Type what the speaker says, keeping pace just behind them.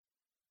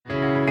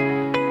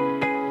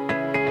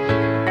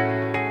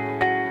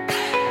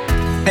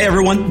Hey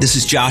everyone, this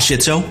is Josh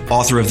Itzo,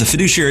 author of The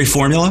Fiduciary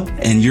Formula,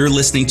 and you're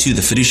listening to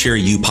the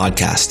Fiduciary You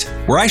podcast,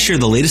 where I share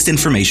the latest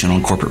information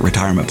on corporate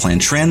retirement plan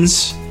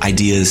trends,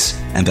 ideas,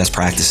 and best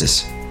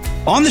practices.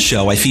 On the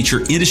show, I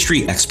feature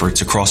industry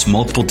experts across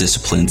multiple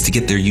disciplines to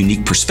get their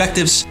unique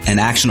perspectives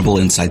and actionable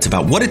insights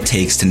about what it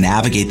takes to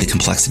navigate the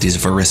complexities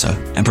of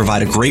ERISA and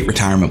provide a great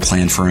retirement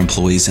plan for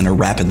employees in a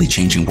rapidly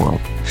changing world.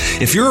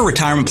 If you're a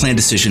retirement plan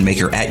decision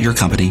maker at your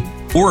company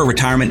or a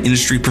retirement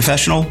industry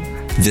professional,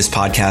 this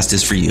podcast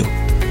is for you.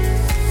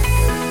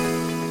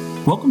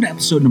 Welcome to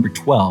episode number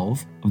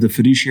 12 of the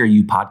Fiduciary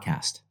You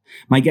podcast.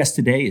 My guest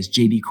today is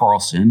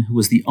Carlson, who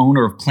is the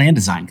owner of Plan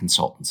Design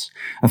Consultants,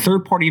 a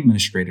third-party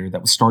administrator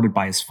that was started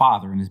by his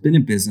father and has been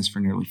in business for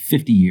nearly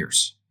 50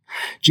 years.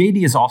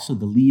 JD is also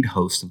the lead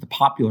host of the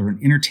popular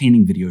and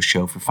entertaining video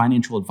show for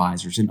financial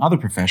advisors and other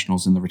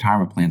professionals in the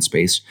retirement plan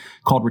space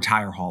called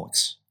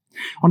Retireholics.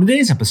 On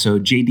today's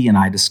episode, JD and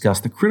I discuss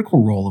the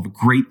critical role of a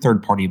great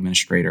third-party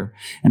administrator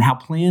and how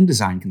Plan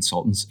Design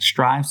Consultants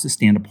strives to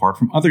stand apart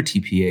from other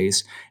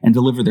TPAs and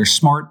deliver their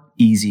smart,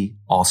 easy,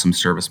 awesome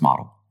service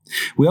model.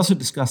 We also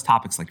discuss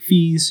topics like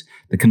fees,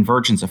 the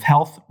convergence of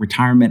health,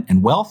 retirement,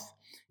 and wealth,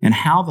 and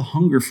how the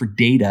hunger for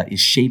data is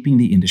shaping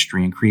the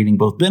industry and creating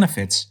both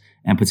benefits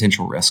and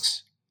potential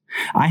risks.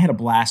 I had a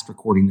blast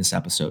recording this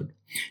episode.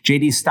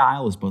 JD's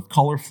style is both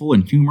colorful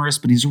and humorous,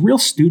 but he's a real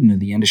student of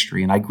the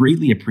industry, and I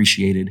greatly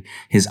appreciated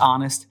his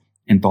honest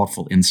and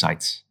thoughtful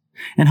insights.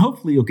 And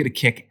hopefully you'll get a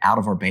kick out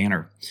of our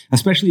banter,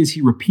 especially as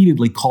he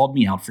repeatedly called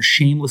me out for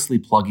shamelessly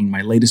plugging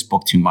my latest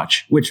book too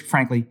much, which,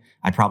 frankly,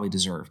 I probably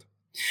deserved.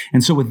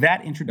 And so with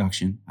that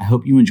introduction, I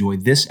hope you enjoy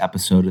this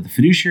episode of the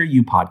Fiduciary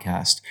You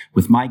podcast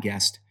with my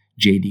guest,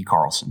 JD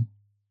Carlson.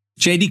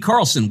 JD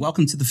Carlson,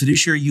 welcome to the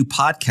Fiduciary You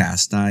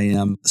podcast. I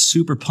am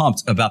super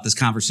pumped about this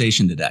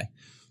conversation today.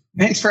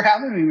 Thanks for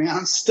having me, man.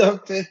 I'm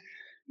stoked to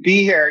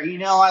be here. You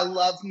know, I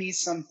love me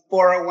some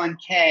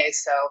 401k,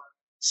 so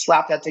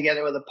slap that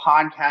together with a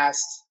podcast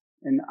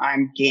and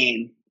I'm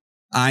game.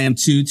 I am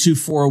two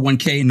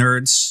 401k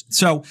nerds.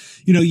 So,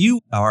 you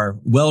are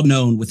well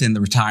known within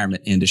the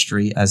retirement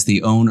industry as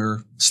the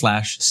owner /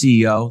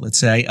 CEO, let's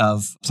say,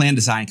 of Plan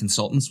Design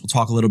Consultants. We'll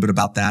talk a little bit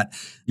about that.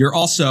 You're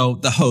also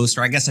the host,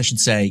 or I guess I should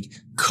say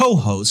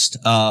co-host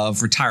of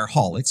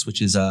Retireholics,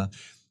 which is a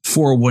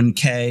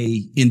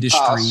 401k industry.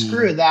 Oh,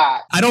 screw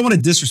that. I don't want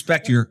to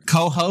disrespect your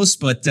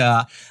co-host, but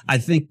I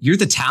think you're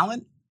the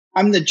talent.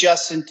 I'm the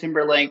Justin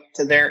Timberlake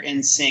to their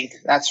NSYNC.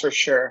 That's for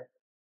sure.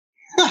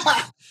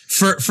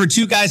 For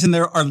two guys in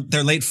their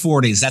late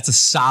 40s, that's a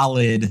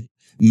solid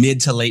mid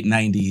to late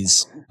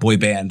 90s boy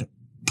band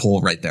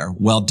pull right there.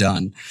 Well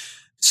done.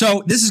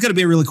 So this is going to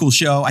be a really cool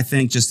show, I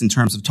think, just in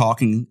terms of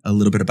talking a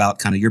little bit about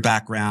kind of your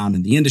background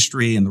in the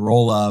industry and the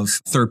role of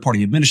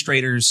third-party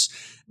administrators,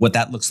 what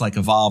that looks like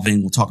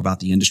evolving. We'll talk about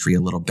the industry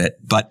a little bit.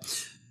 But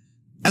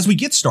as we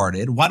get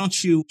started, why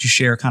don't you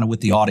share kind of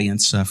with the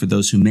audience, for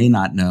those who may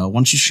not know, why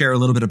don't you share a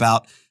little bit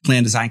about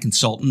Plan Design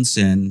Consultants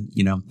and,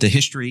 the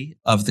history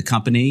of the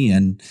company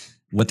and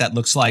what that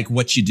looks like,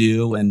 what you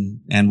do,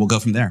 and we'll go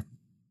from there.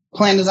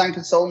 Plan Design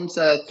Consultants,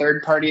 a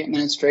third-party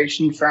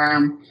administration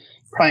firm.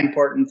 Probably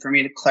important for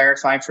me to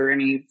clarify for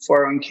any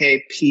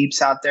 401k peeps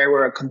out there.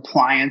 We're a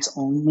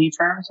compliance-only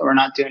firm, so we're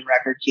not doing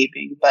record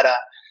keeping, but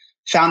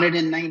founded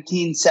in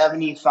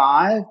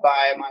 1975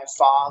 by my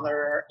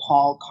father,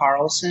 Paul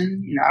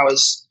Carlson. I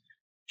was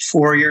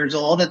 4 years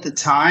old at the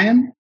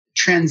time.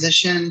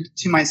 Transitioned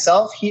to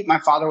myself. My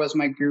father was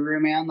my guru,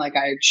 man. Like,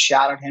 I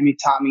shadowed him. He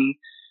taught me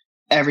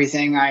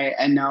everything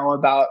I know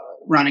about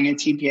running a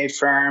TPA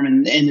firm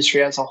and the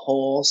industry as a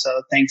whole.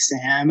 So thanks to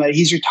him. But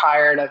he's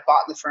retired. I've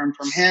bought the firm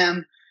from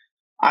him.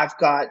 I've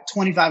got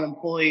 25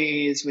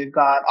 employees. We've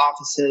got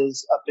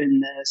offices up in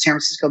the San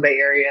Francisco Bay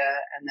Area.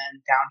 And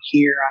then down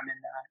here, I'm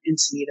in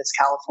Encinitas,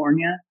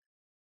 California.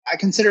 I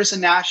consider us a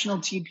national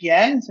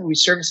TPA. So we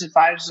service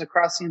advisors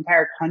across the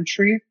entire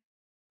country.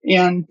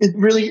 And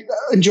really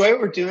enjoy what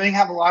we're doing,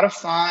 have a lot of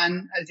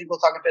fun. I think we'll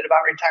talk a bit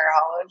about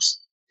Retireholics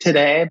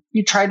today.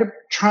 You trying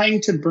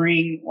to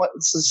bring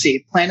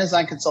Plan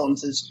Design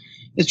Consultants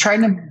is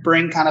trying to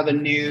bring kind of a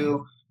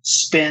new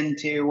spin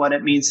to what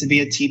it means to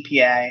be a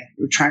TPA.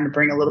 We're trying to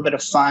bring a little bit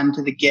of fun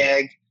to the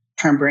gig,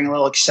 trying to bring a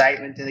little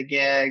excitement to the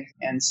gig.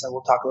 And so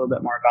we'll talk a little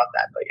bit more about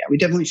that. But yeah, we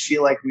definitely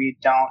feel like we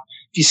don't,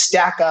 if you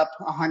stack up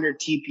 100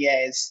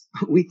 TPAs,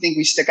 we think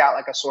we stick out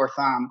like a sore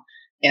thumb,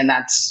 and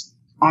that's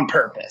on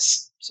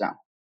purpose. So,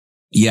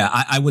 yeah,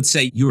 I would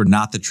say you are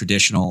not the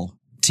traditional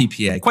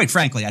TPA. Quite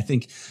frankly, I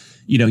think,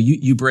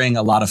 you bring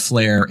a lot of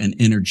flair and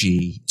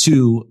energy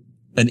to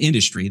an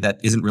industry that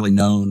isn't really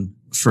known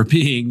for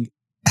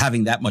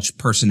having that much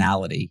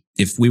personality.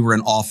 If we were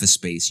in office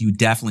space, you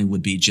definitely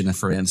would be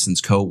Jennifer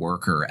Aniston's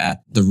coworker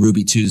at the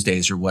Ruby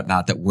Tuesdays or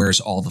whatnot that wears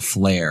all the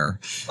flair.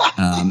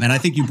 And I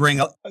think you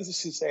bring up. I was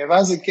just going to say, if I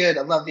was a good,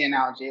 I love the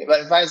analogy,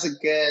 but if I was a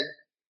good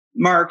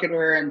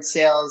marketer and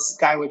sales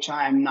guy, which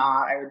I'm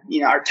not,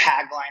 our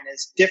tagline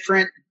is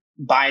different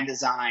by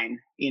design,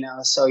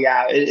 so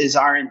yeah, it is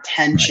our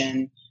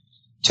intention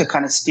to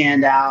kind of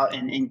stand out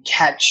and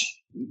catch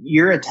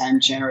your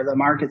attention or the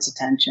market's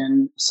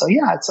attention. So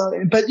yeah,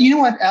 but you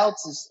know what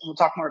else is, we'll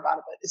talk more about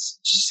it, but it's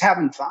just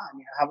having fun,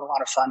 have a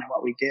lot of fun in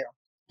what we do.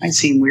 Might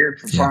seem weird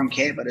for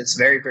 401k, but it's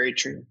very, very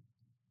true.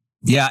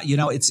 Yeah.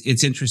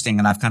 It's interesting.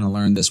 And I've kind of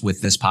learned this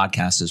with this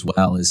podcast as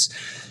well is,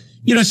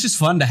 it's just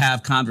fun to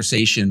have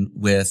conversation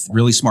with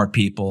really smart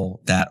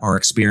people that are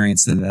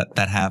experienced and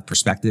that have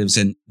perspectives.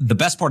 And the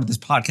best part of this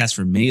podcast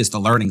for me is the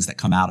learnings that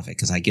come out of it,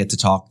 because I get to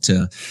talk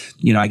to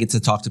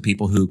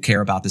people who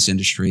care about this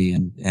industry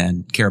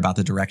and care about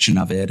the direction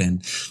of it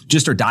and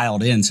just are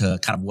dialed into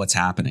kind of what's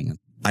happening.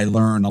 I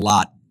learn a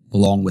lot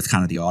along with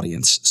kind of the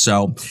audience.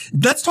 So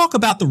let's talk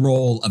about the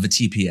role of a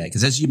TPA.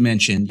 Because as you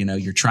mentioned,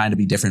 you're trying to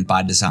be different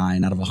by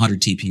design. Out of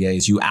 100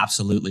 TPAs, you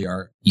absolutely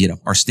are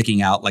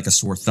sticking out like a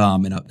sore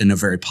thumb in a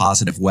very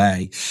positive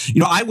way.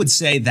 I would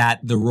say that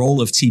the role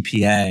of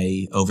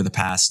TPA over the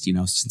past,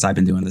 since I've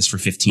been doing this for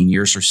 15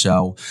 years or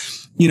so,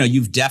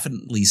 you've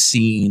definitely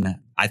seen,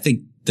 I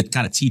think, the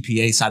kind of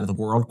TPA side of the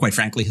world, quite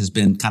frankly, has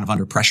been kind of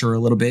under pressure a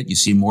little bit. You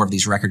see more of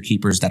these record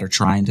keepers that are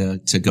trying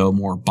to go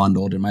more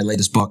bundled. In my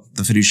latest book,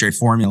 The Fiduciary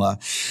Formula,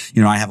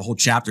 I have a whole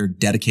chapter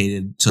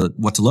dedicated to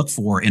what to look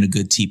for in a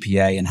good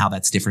TPA and how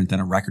that's different than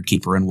a record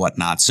keeper and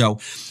whatnot. So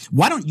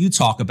why don't you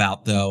talk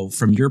about, though,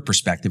 from your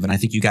perspective, and I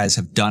think you guys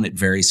have done it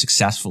very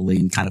successfully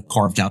and kind of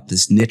carved out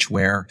this niche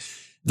where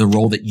the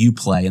role that you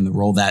play and the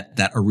role that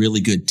a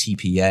really good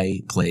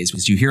TPA plays,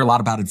 because you hear a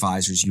lot about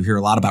advisors, you hear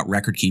a lot about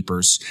record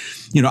keepers.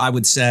 I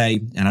would say,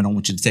 and I don't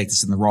want you to take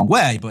this in the wrong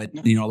way, but,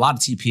 a lot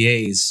of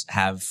TPAs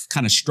have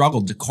kind of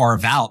struggled to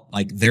carve out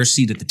like their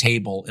seat at the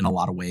table in a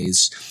lot of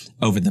ways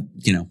over the,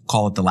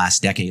 call it the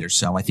last decade or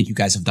so. I think you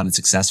guys have done it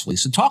successfully.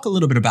 So talk a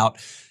little bit about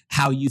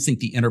how you think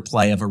the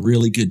interplay of a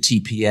really good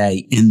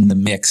TPA in the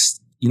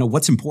mix,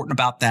 what's important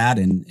about that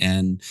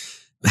and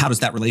how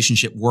does that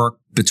relationship work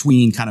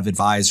between kind of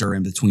advisor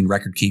and between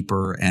record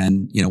keeper?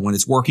 And, when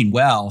it's working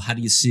well, how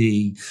do you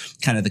see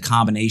kind of the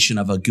combination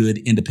of a good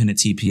independent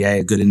TPA,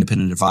 a good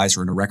independent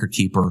advisor, and a record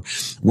keeper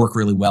work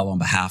really well on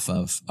behalf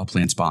of a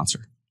plan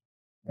sponsor?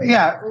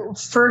 Yeah.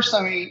 First,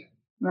 let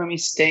me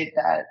state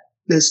that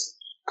this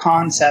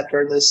concept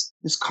or this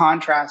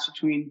contrast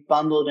between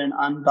bundled and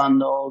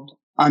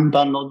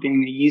unbundled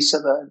being the use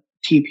of a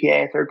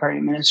TPA, a third-party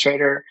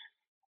administrator,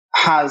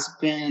 has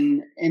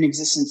been in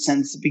existence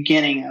since the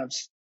beginning of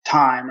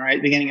time,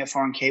 right? Beginning of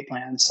 401k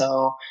plans.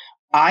 So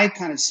I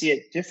kind of see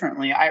it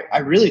differently. I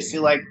really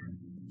feel like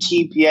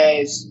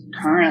TPAs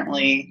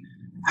currently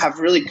have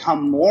really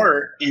come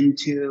more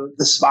into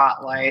the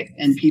spotlight,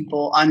 and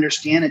people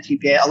understand a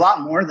TPA a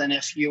lot more than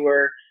if you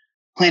were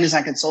plan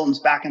design consultants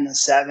back in the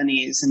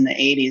 70s and the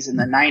 80s and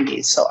the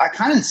 90s. So I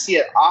kind of see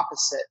it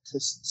opposite to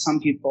some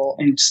people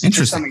and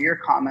to some of your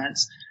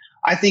comments.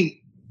 I think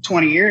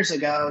 20 years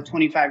ago,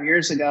 25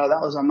 years ago,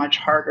 that was a much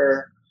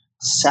harder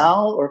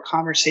sell or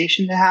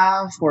conversation to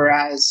have.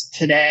 Whereas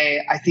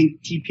today, I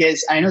think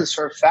TPAs, I know this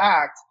for a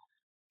fact,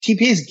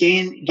 TPAs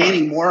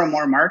gaining more and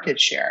more market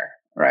share,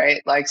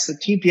 right? Like, so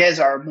TPAs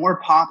are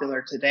more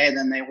popular today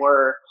than they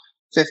were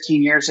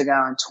 15 years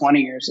ago and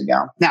 20 years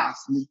ago. Now,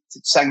 the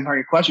second part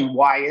of your question,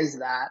 why is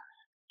that?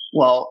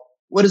 Well,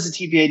 what does the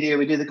TPA do?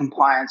 We do the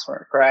compliance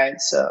work, right?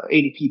 So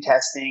ADP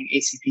testing,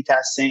 ACP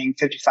testing,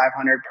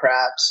 5,500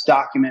 preps,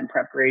 document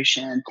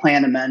preparation,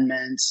 plan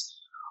amendments,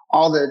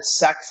 all the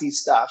sexy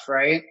stuff,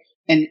 right?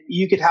 And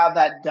you could have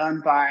that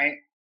done by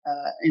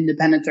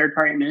independent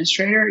third-party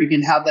administrator. You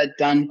can have that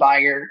done by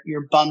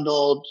your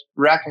bundled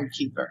record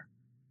keeper.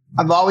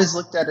 I've always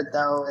looked at it,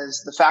 though,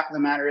 as the fact of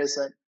the matter is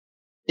that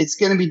it's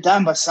going to be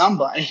done by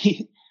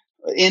somebody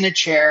in a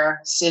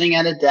chair, sitting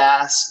at a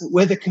desk,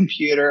 with a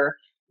computer,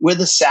 with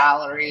a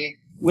salary,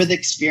 with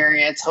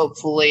experience,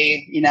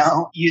 hopefully,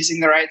 using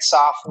the right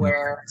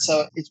software.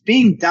 So it's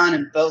being done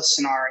in both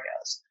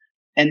scenarios.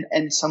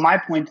 And so my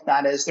point to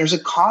that is there's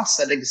a cost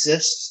that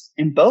exists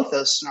in both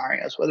those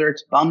scenarios, whether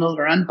it's bundled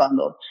or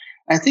unbundled.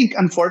 And I think,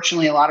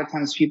 unfortunately, a lot of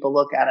times people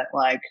look at it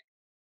like,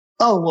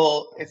 oh,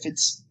 well, if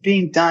it's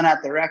being done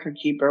at the record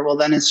keeper, well,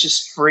 then it's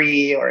just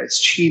free or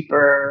it's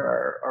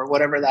cheaper or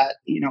whatever that,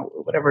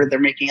 whatever they're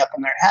making up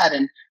in their head.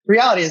 And the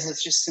reality is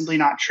it's just simply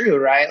not true,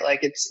 right?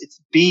 Like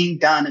it's being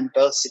done in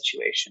both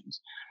situations.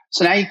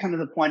 So now you come to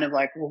the point of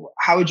like, well,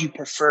 how would you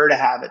prefer to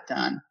have it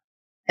done?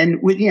 And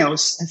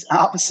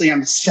obviously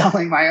I'm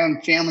selling my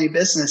own family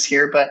business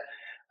here, but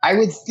I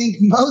would think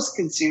most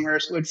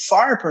consumers would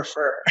far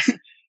prefer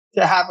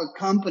to have a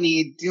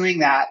company doing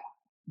that.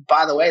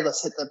 By the way,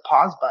 let's hit the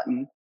pause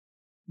button.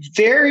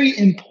 Very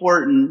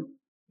important,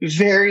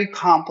 very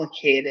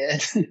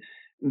complicated,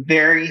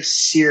 very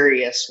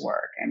serious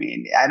work. I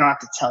mean, I don't have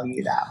to tell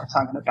you that. We're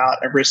talking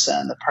about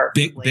ERISA and the part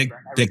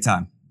big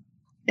time.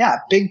 Yeah,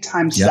 big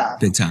time stuff.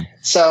 Big time.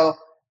 So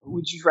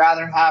would you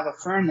rather have a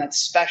firm that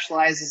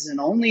specializes in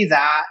only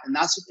that, and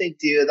that's what they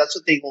do, that's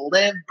what they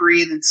live,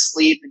 breathe, and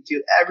sleep and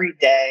do every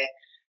day?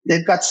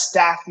 They've got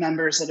staff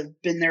members that have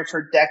been there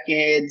for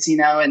decades,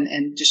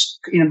 and just,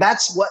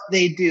 that's what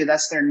they do.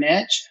 That's their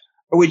niche.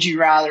 Or would you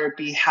rather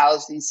be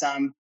housed in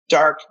some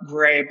dark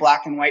gray,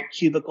 black and white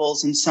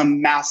cubicles in some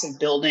massive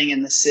building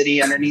in the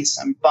city underneath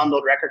some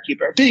bundled record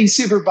keeper. Being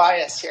super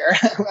biased here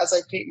as I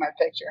paint my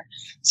picture.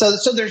 So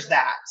there's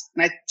that.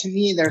 And to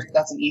me,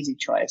 that's an easy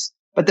choice.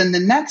 But then the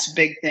next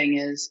big thing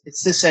is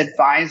it's this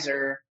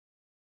advisor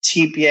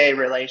TPA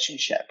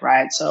relationship,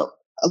 right? So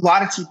a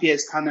lot of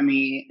TPAs come to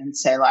me and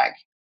say like,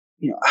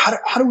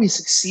 how do we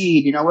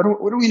succeed? What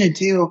are we going to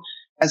do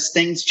as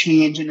things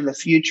change into the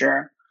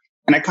future?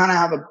 And I kind of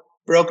have a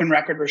broken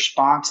record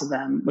response to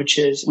them, which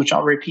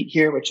I'll repeat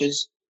here, which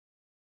is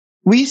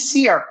we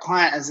see our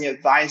client as the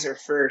advisor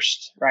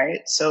first, right?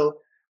 So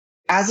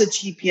as a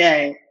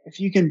TPA, if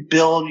you can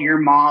build your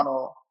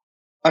model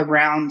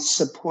around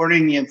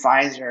supporting the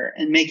advisor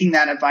and making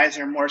that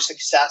advisor more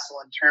successful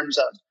in terms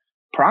of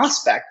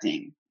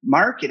prospecting,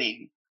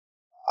 marketing,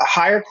 a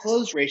higher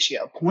close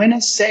ratio, point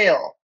of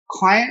sale,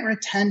 client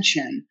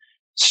retention,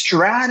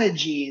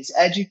 strategies,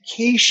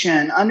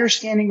 education,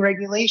 understanding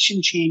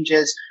regulation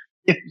changes.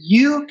 If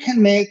you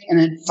can make an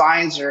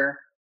advisor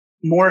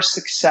more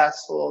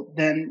successful,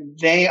 then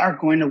they are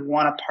going to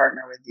want to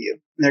partner with you.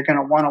 They're going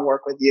to want to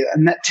work with you.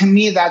 And that, to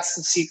me, that's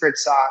the secret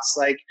sauce.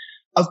 Like,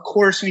 of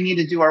course, we need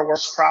to do our work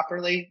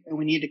properly, and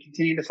we need to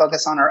continue to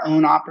focus on our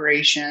own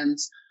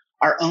operations,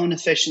 our own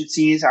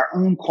efficiencies, our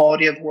own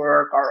quality of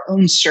work, our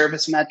own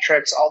service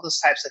metrics, all those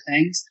types of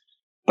things.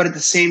 But at the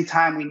same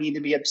time, we need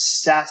to be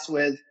obsessed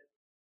with,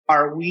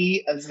 are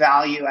we a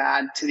value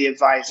add to the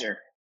advisor?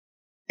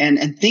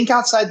 And think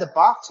outside the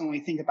box when we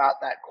think about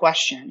that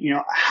question.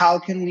 How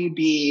can we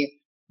be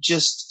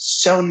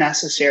just so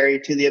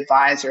necessary to the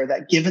advisor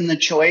that given the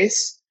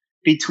choice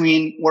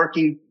between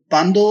working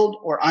bundled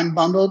or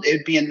unbundled, it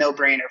would be a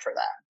no-brainer for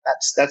them.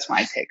 That's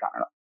my take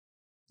on it.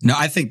 No,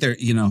 I think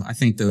I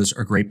think those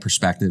are great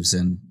perspectives,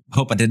 and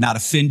hope I did not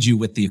offend you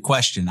with the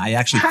question. I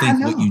actually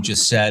think what you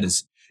just said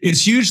is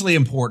hugely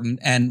important.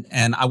 And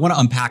I want to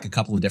unpack a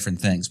couple of different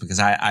things, because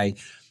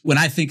when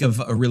I think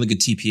of a really good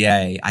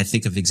TPA, I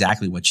think of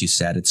exactly what you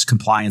said. It's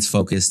compliance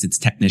focused. It's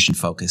technician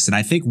focused. And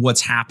I think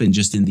what's happened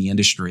just in the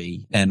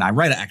industry, and I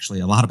write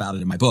actually a lot about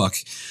it in my book,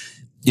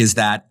 is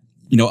that,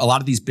 a lot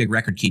of these big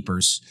record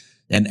keepers,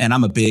 and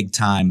I'm a big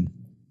time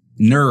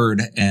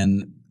nerd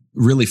and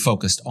really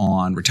focused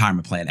on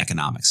retirement plan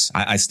economics.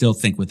 I still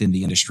think within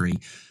the industry,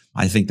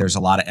 I think there's a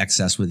lot of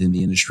excess within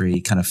the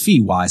industry kind of fee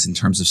wise in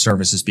terms of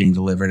services being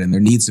delivered. And there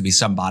needs to be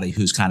somebody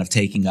who's kind of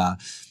taking a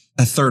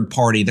third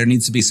party. There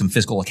needs to be some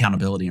fiscal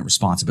accountability and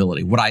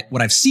responsibility.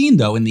 What I've seen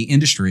though in the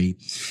industry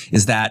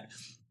is that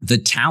the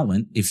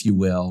talent, if you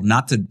will,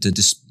 not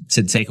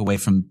to take away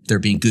from there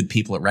being good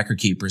people at record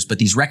keepers, but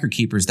these record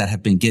keepers that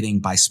have been getting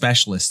by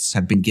specialists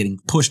have been getting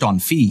pushed on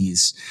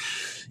fees.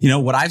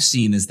 What I've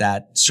seen is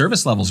that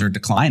service levels are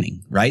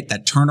declining, right?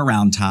 That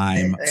turnaround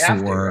time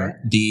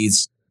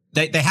these,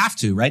 they have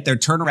to, right? Their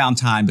turnaround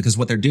time, because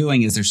what they're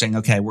doing is they're saying,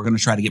 okay, we're going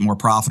to try to get more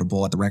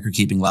profitable at the record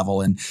keeping level.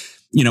 And,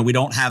 we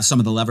don't have some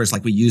of the levers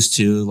like we used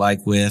to,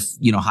 like with,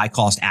 high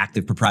cost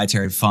active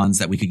proprietary funds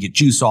that we could get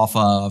juice off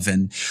of.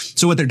 And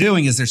so what they're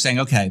doing is they're saying,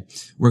 okay,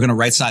 we're going to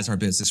right size our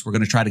business. We're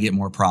going to try to get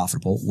more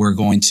profitable. We're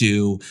going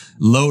to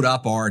load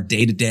up our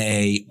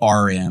day-to-day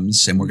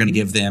RMs, and we're going to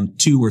give them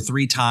 2 or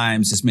 3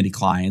 times as many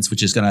clients,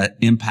 which is going to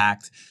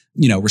impact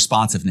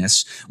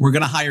responsiveness. We're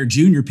going to hire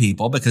junior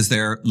people because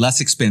they're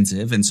less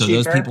expensive. And so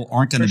those people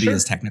aren't going to be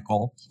as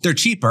technical. They're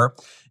cheaper.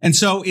 And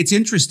so it's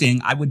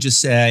interesting. I would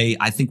just say,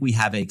 I think we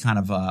have a kind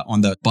of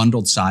on the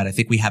bundled side, I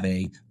think we have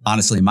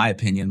honestly, in my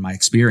opinion, my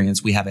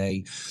experience, we have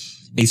a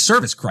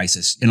service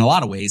crisis in a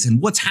lot of ways.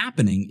 And what's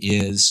happening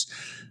is,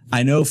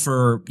 I know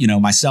for,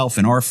 myself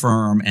and our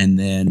firm, and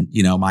then,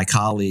 my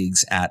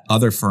colleagues at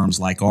other firms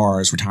like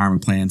ours,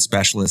 retirement plan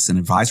specialists and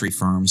advisory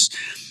firms,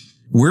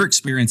 we're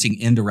experiencing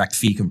indirect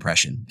fee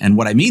compression. And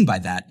what I mean by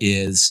that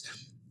is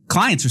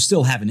clients are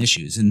still having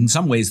issues. And in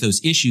some ways,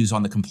 those issues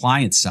on the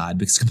compliance side,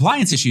 because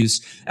compliance issues,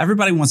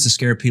 everybody wants to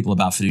scare people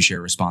about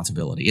fiduciary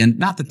responsibility. And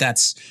not that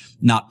that's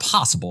not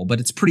possible,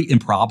 but it's pretty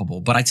improbable.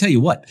 But I tell you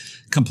what,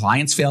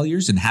 compliance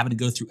failures and having to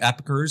go through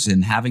epicers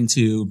and having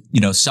to,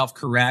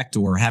 self-correct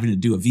or having to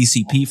do a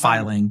VCP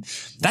filing,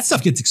 that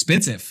stuff gets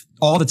expensive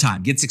all the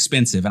time, gets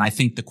expensive. And I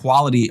think the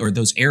quality, or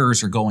those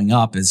errors are going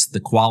up as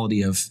the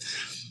quality of,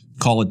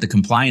 call it the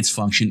compliance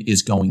function,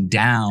 is going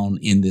down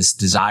in this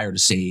desire to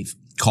save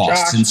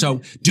costs. Josh, and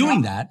so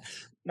doing that,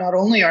 not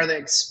only are they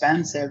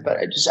expensive, but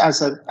I just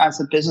as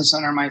a business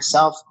owner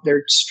myself,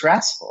 they're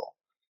stressful.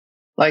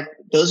 Like,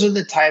 those are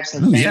the types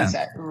of things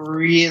that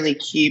really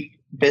keep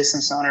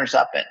business owners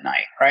up at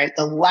night, right?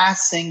 The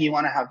last thing you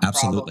want to have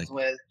problems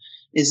with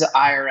is the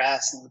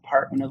IRS and the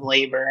Department of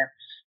Labor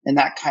and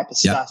that type of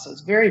stuff. So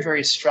it's very,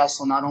 very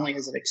stressful. Not only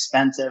is it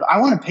expensive, I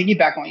want to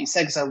piggyback on what you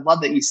said, because I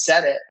love that you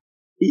said it.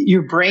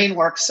 Your brain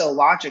works so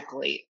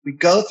logically. We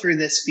go through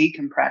this fee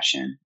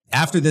compression.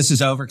 After this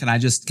is over, can I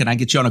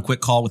get you on a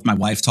quick call with my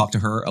wife, talk to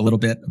her a little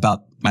bit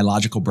about my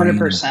logical brain?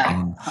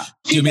 100%.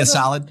 Do me a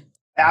solid?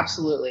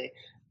 Absolutely.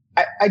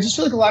 I just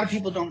feel like a lot of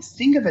people don't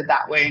think of it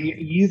that way. And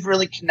you've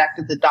really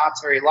connected the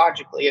dots very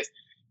logically.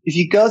 If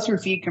you go through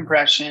fee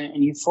compression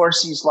and you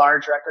force these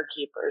large record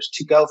keepers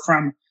to go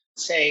from,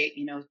 say,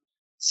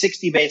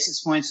 60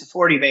 basis points to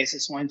 40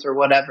 basis points or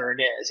whatever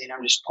it is.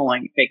 I'm just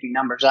making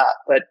numbers up.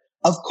 But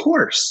of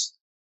course,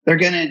 they're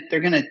going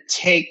to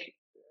take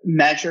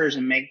measures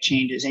and make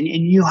changes. And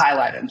you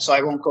highlight them, so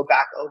I won't go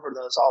back over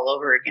those all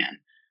over again.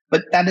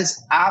 But that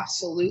is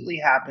absolutely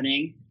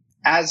happening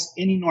as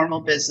any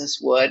normal business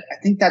would. I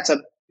think that's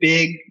a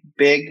big,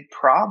 big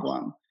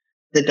problem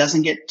that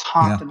doesn't get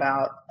talked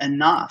about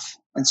enough.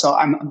 And so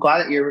I'm glad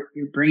that you're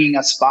bringing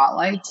a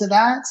spotlight to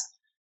that.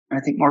 And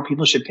I think more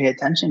people should pay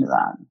attention to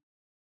that.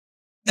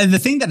 And the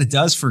thing that it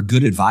does for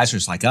good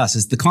advisors like us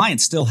is the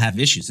clients still have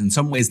issues. In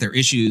some ways, their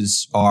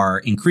issues are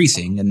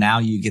increasing. And now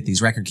you get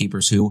these record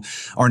keepers who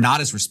are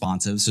not as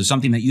responsive. So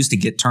something that used to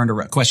get turned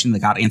around, a question that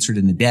got answered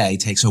in a day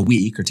takes a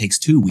week or takes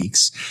 2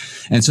 weeks.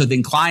 And so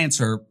then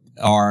clients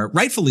are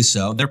rightfully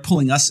so. They're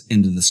pulling us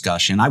into the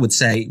discussion. I would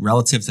say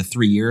relative to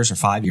 3 years or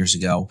 5 years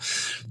ago,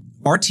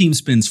 our team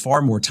spends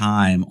far more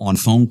time on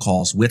phone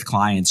calls with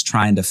clients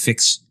trying to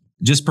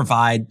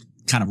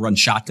kind of run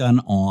shotgun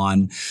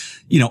on,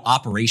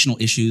 operational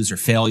issues or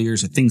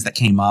failures or things that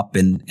came up.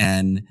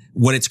 And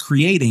what it's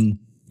creating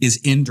is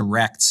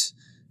indirect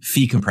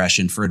fee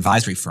compression for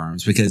advisory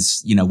firms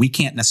because, we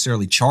can't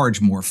necessarily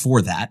charge more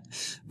for that,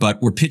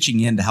 but we're pitching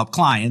in to help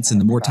clients. And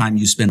the more time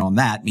you spend on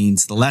that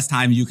means the less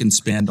time you can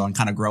spend on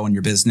kind of growing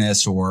your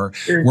business or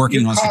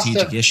working on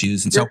strategic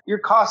issues. And so your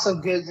cost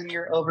of goods and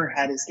your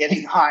overhead is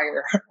getting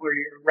higher where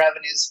your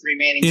revenues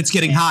remaining. It's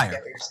getting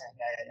higher.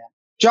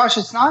 Josh,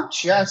 it's not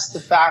just the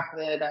fact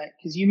that,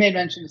 because you may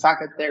mention the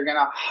fact that they're going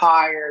to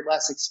hire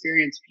less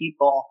experienced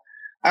people.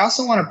 I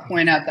also want to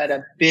point out that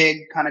a big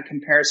kind of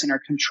comparison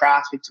or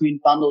contrast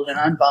between bundled and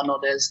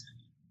unbundled is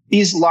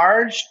these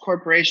large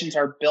corporations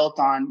are built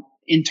on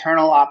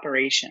internal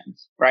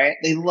operations, right?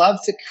 They love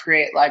to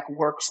create like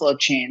workflow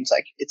chains.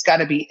 Like it's got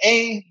to be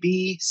A,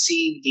 B,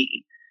 C,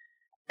 D.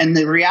 And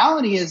the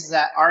reality is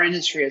that our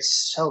industry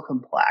is so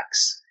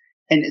complex.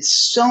 And it's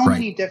so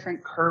many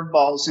different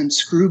curveballs and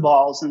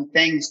screwballs and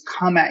things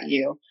come at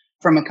you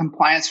from a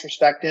compliance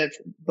perspective,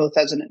 both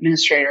as an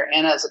administrator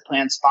and as a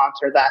plan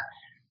sponsor, that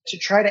to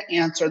try to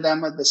answer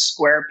them with the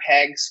square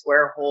peg,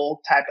 square hole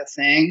type of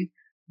thing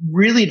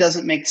really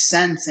doesn't make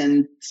sense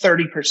in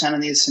 30%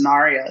 of these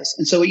scenarios.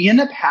 And so what you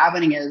end up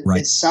having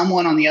is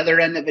someone on the other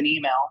end of an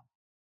email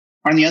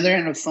or on the other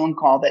end of a phone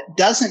call that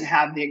doesn't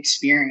have the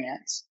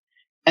experience.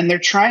 And they're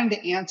trying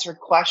to answer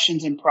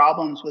questions and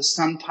problems with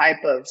some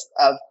type of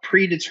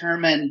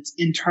predetermined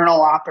internal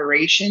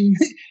operation,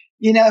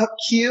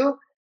 queue.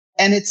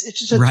 And it's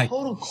just a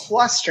total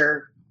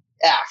cluster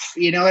F,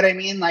 you know what I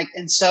mean?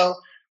 And so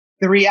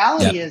the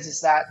reality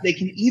is that they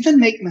can even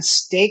make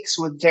mistakes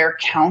with their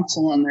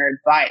counsel and their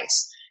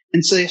advice.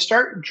 And so they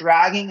start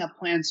dragging a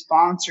plan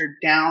sponsor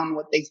down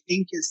what they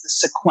think is the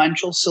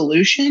sequential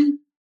solution.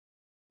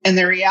 And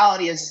the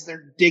reality is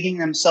they're digging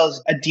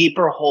themselves a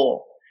deeper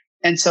hole.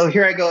 And so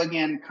here I go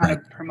again, kind of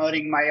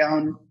promoting my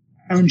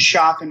own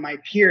shop and my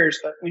peers.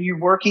 But when you're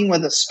working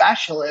with a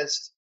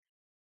specialist,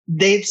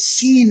 they've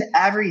seen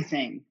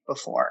everything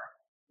before,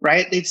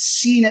 right? They've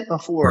seen it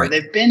before.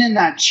 They've been in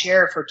that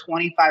chair for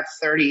 25,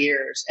 30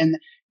 years. And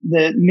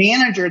the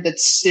manager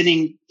that's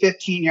sitting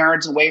 15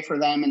 yards away from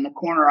them in the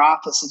corner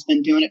office has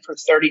been doing it for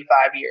 35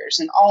 years.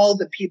 And all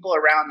the people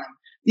around them,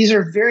 these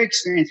are very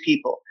experienced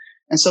people.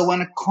 And so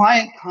when a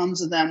client comes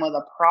to them with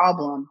a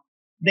problem,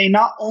 they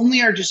not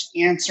only are just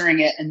answering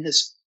it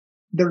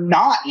they're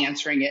not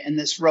answering it in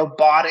this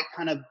robotic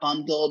kind of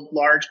bundled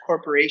large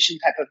corporation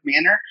type of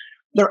manner.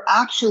 They're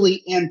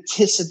actually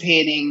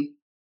anticipating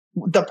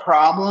the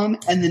problem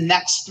and the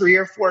next 3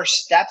 or 4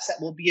 steps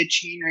that will be a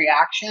chain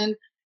reaction.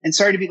 And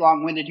sorry to be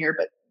long-winded here,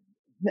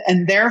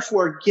 and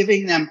therefore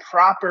giving them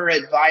proper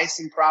advice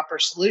and proper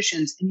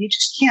solutions. And you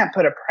just can't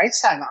put a price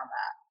tag on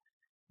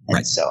that.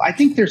 And so I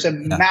think there's a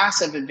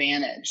massive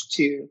advantage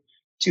to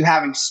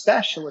having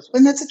specialists.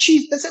 And that's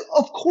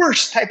of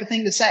course type of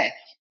thing to say.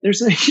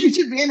 There's a huge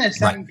advantage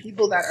to having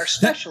people that are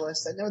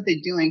specialists that know what they're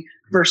doing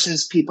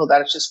versus people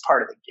that it's just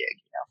part of the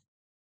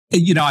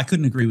gig. I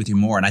couldn't agree with you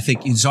more. And I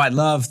think, so I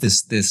love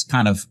this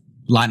kind of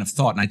line of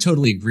thought. And I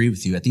totally agree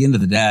with you. At the end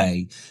of the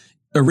day,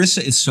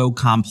 ERISA is so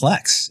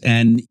complex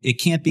and it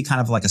can't be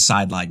kind of like a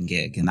sideline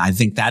gig. And I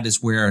think that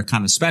is where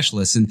kind of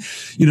specialists and,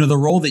 the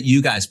role that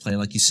you guys play,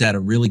 like you said, a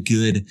really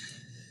good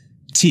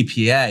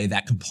TPA,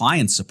 that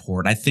compliance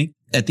support. I think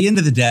at the end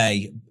of the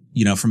day,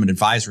 from an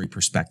advisory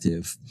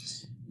perspective,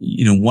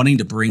 wanting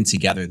to bring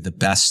together the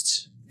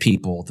best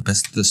people,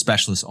 the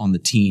specialists on the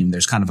team,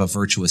 there's kind of a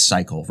virtuous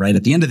cycle, right?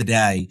 At the end of the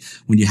day,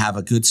 when you have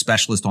a good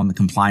specialist on the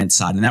compliance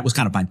side, and that was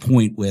kind of my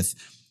point with,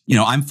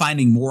 I'm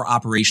finding more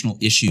operational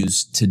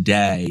issues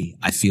today,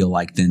 I feel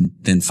like,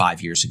 than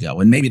 5 years ago.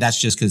 And maybe that's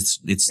just because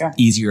it's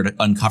easier to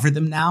uncover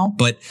them now,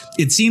 but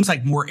it seems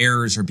like more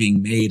errors are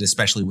being made,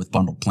 especially with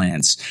bundled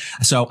plans.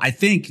 So I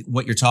think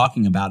what you're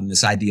talking about in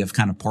this idea of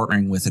kind of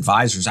partnering with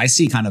advisors, I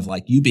see kind of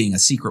like you being a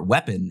secret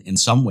weapon in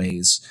some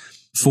ways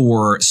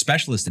for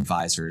specialist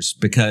advisors,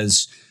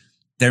 because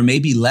there may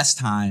be less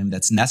time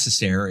that's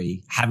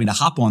necessary having to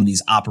hop on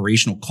these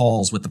operational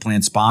calls with the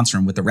plan sponsor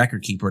and with the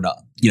record keeper to,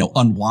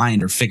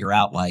 unwind or figure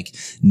out like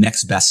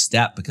next best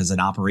step because an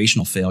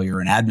operational failure,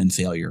 an admin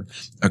failure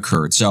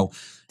occurred. So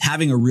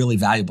having a really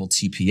valuable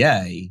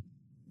TPA,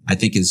 I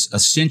think, is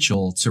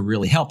essential to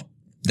really help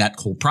that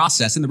whole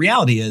process. And the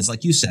reality is,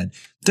 like you said,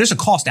 there's a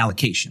cost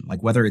allocation,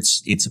 like whether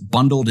it's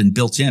bundled and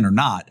built in or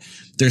not,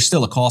 there's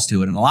still a cost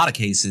to it. In a lot of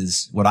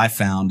cases, what I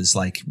found is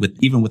like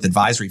even with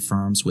advisory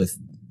firms, with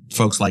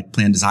folks like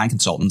plan design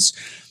consultants,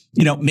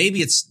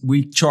 maybe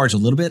we charge a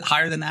little bit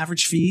higher than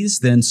average fees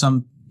than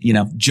some,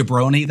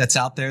 jabroni that's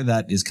out there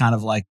that is kind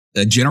of like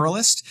a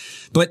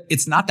generalist, but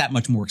it's not that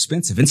much more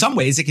expensive. In some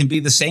ways, it can be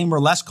the same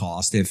or less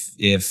cost if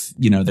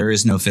there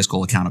is no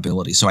fiscal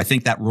accountability. So I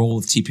think that role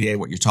of TPA,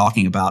 what you're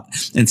talking about,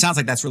 and it sounds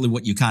like that's really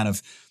what you kind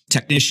of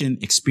technician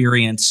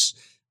experience.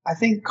 I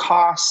think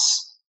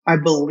I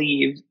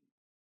believe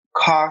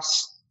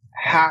costs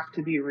have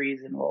to be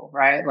reasonable,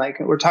 right? Like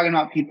we're talking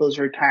about people's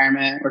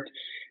retirement.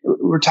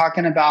 We're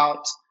talking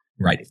about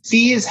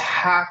fees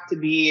have to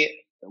be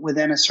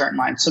within a certain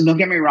line. So don't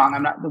get me wrong.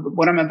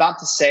 What I'm about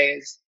to say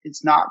is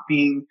it's not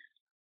being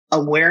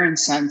aware and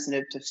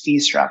sensitive to fee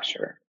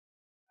structure.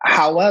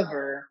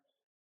 However,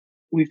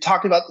 we've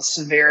talked about the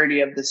severity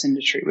of this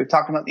industry. We've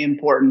talked about the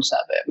importance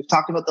of it. We've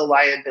talked about the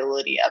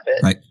liability of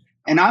it. Right.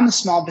 And I'm a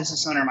small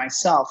business owner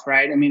myself,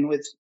 right? I mean,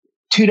 with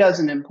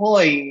 24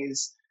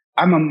 employees,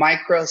 I'm a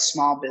micro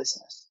small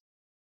business.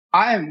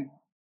 I'm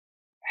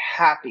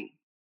happy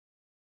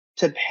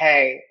to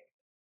pay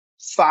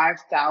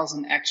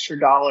 $5,000 extra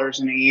dollars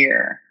in a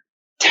year,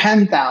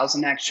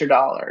 $10,000 extra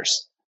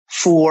dollars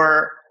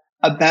for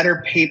a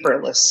better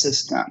paperless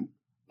system,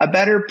 a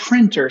better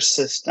printer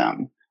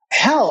system.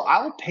 Hell,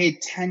 I'll pay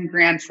 10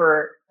 grand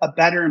for a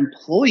better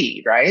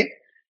employee, right?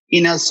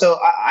 So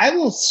I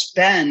will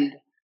spend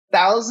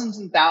thousands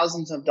and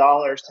thousands of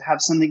dollars to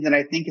have something that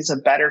I think is a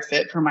better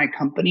fit for my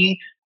company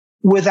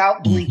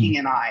without blinking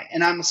an eye.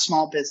 And I'm a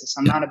small business.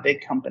 I'm not a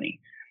big company.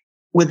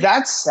 With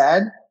that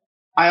said,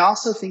 I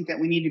also think that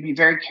we need to be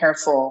very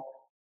careful.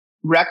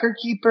 Record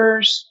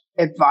keepers,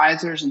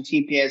 advisors, and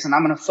TPAs, and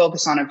I'm going to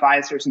focus on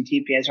advisors and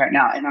TPAs right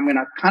now, and I'm going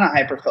to kind of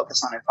hyper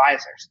focus on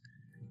advisors.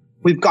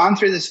 We've gone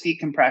through this fee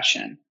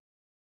compression.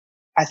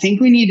 I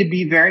think we need to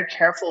be very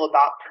careful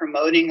about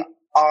promoting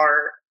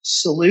our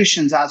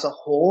solutions as a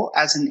whole,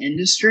 as an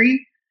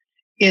industry,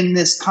 in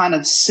this kind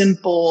of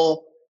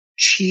simple,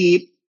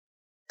 cheap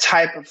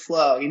type of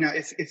flow.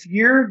 If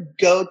your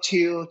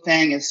go-to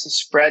thing is to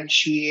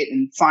spreadsheet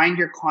and find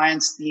your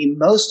clients the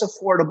most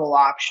affordable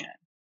option,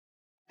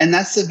 and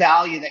that's the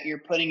value that you're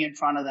putting in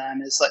front of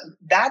them, is like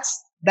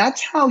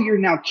that's how you're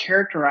now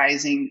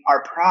characterizing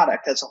our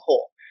product as a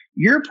whole.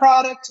 Your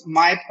product,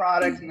 my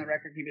product, and the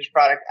record keeper's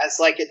product as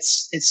like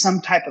it's some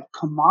type of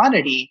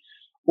commodity,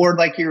 or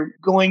like you're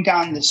going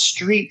down the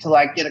street to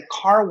like get a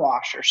car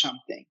wash or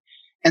something.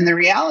 And the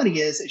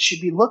reality is it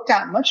should be looked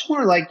at much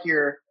more like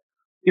you're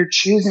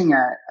choosing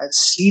a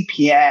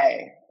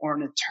CPA or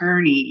an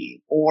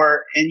attorney,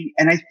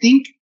 and I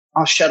think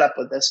I'll shut up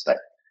with this, but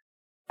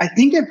I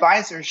think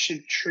advisors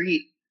should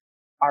treat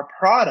our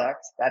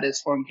product, that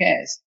is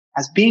 401ks,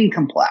 as being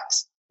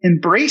complex.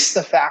 Embrace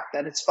the fact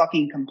that it's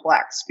fucking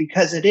complex,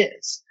 because it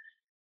is.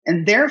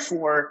 And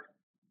therefore,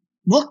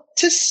 look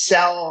to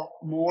sell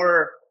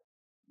more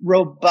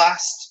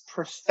robust,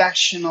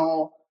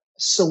 professional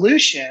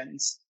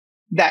solutions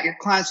that your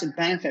clients would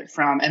benefit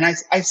from. And I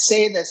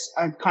say this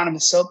on kind of a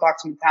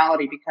soapbox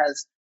mentality,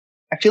 because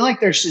I feel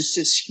like there's just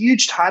this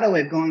huge tidal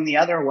wave going the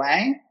other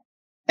way.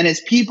 And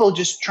it's people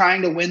just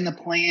trying to win the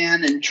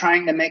plan and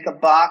trying to make a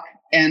buck,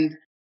 and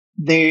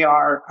they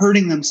are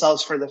hurting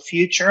themselves for the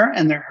future,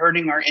 and they're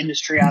hurting our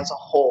industry as a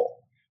whole.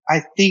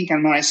 I think,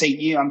 and when I say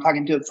you, I'm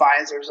talking to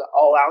advisors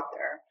all out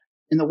there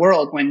in the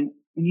world. When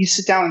you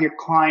sit down with your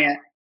client,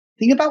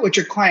 think about what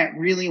your client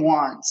really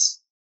wants.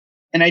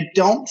 And I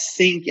don't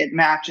think it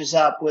matches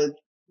up with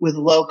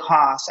low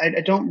cost.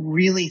 I don't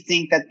really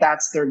think that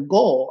that's their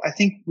goal. I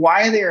think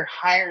why they're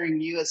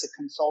hiring you as a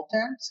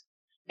consultant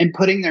and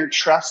putting their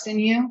trust in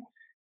you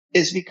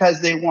is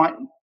because they're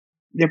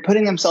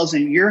putting themselves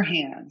in your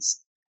hands,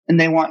 and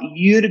they want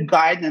you to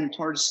guide them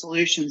towards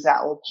solutions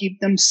that will keep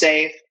them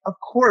safe, of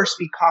course,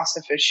 be cost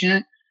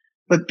efficient,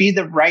 but be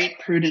the right,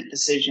 prudent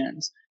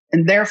decisions.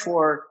 And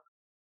therefore,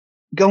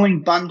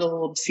 going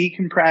bundled, fee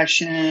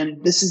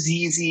compression, this is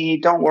easy,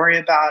 don't worry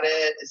about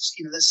it, it's,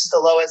 this is the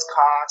lowest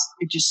cost,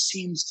 it just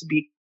seems to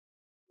be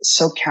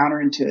so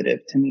counterintuitive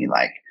to me.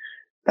 Like,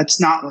 that's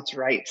not what's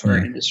right for our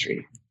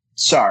industry.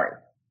 Sorry.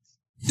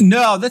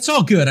 No, that's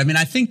all good. I mean,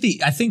 I think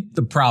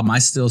the problem, I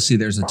still see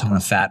there's a ton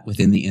of fat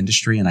within the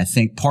industry. And I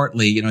think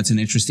partly, it's an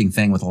interesting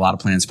thing with a lot of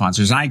plan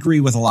sponsors. And I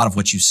agree with a lot of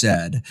what you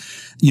said.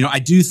 I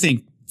do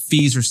think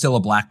fees are still a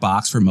black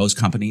box for most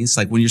companies.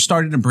 Like when you're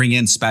starting to bring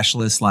in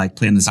specialists like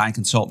plan design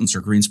consultants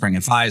or Greenspring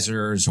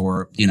advisors,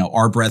 or,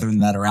 our brethren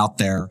that are out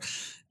there,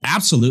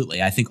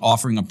 absolutely, I think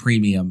offering a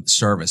premium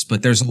service.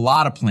 But there's a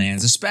lot of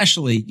plans,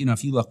 especially,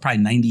 if you look,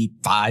 probably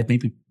 95,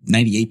 maybe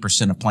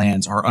 98% of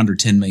plans are under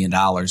 $10 million.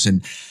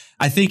 And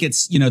I think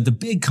it's, the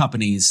big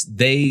companies,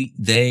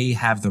 they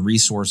have the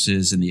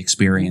resources and the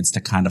experience to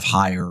kind of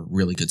hire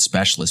really good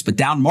specialists. But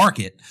down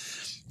market,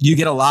 you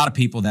get a lot of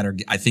people that are,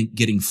 I think,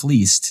 getting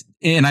fleeced.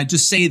 And I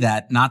just say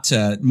that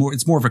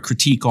it's more of a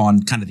critique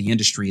on kind of the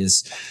industry,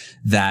 is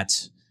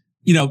that,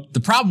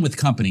 the problem with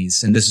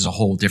companies, and this is a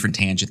whole different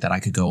tangent that I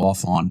could go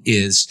off on,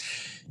 is,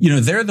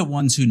 they're the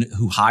ones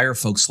who hire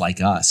folks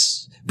like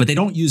us, but they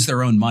don't use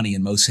their own money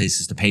in most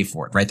cases to pay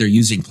for it, right? They're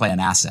using plan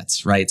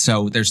assets, right?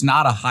 So there's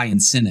not a high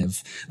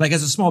incentive. Like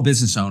as a small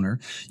business owner,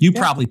 you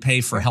probably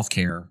pay for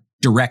healthcare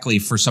directly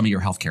for some of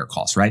your healthcare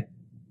costs, right?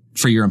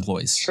 For your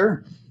employees.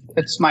 Sure.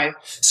 It's my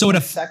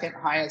second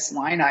highest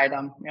line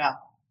item. Yeah.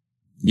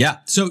 Yeah.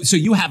 So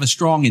you have a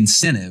strong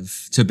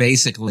incentive to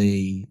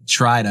basically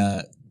try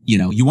to,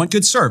 you want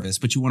good service,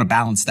 but you want to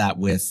balance that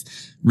with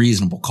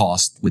reasonable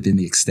cost within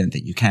the extent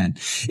that you can.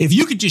 If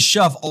you could just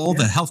shove all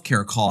the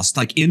healthcare costs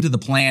like into the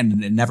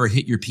plan and never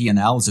hit your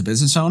P&L as a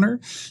business owner,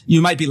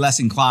 you might be less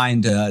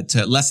inclined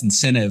to less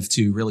incentive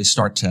to really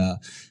start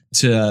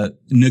to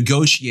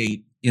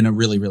negotiate in a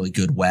really, really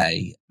good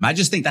way. I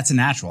just think that's a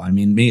natural. I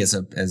mean, me as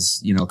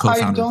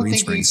co-founder of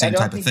Greenspring, same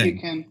type of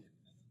thing.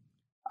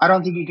 I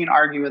don't think you can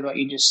argue with what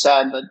you just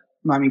said, but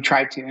let me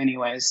try to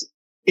anyways.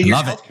 I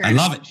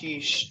love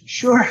it.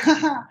 Sure.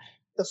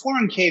 The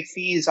 401k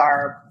fees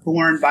are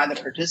borne by the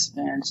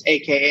participants,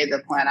 aka the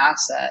plan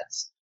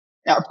assets.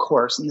 Now, of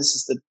course, and this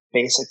is the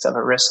basics of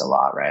ERISA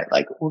law, right?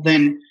 Like, well,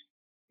 then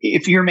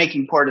if you're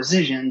making poor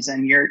decisions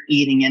and you're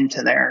eating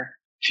into their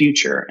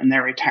future and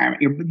their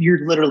retirement,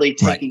 you're literally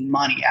taking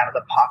money out of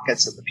the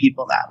pockets of the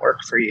people that work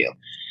for you.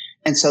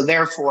 And so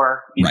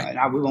therefore, and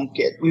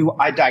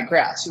I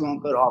digress. We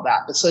won't go to all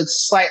that, but so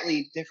it's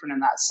slightly different in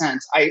that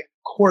sense. I,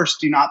 of course,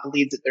 do not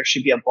believe that there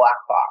should be a black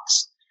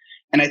box.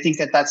 And I think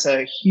that that's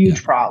a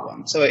huge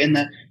problem. So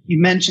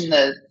you mentioned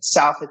the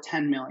south of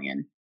 10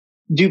 million.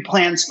 Do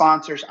plan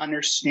sponsors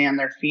understand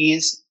their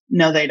fees?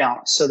 No, they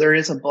don't. So there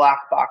is a black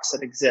box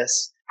that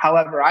exists.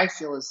 However, I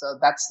feel as though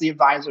that's the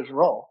advisor's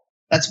role.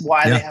 That's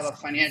why they have a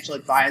financial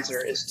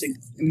advisor, is to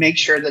make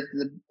sure that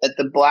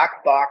the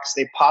black box,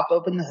 they pop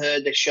open the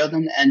hood, they show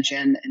them the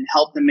engine and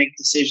help them make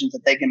decisions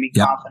that they can be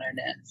confident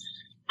in.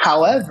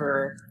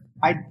 However,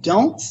 I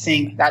don't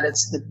think that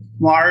it's the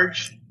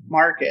large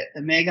market,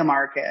 the mega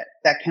market,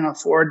 that can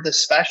afford the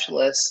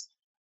specialists.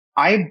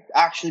 I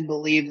actually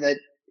believe that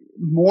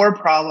more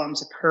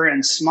problems occur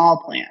in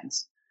small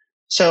plans.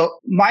 So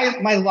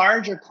my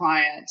larger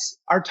clients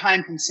are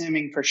time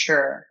consuming for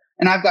sure.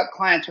 And I've got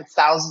clients with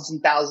thousands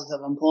and thousands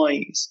of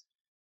employees,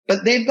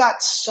 but they've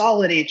got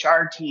solid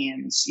HR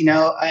teams,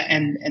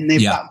 and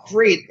they've got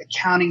great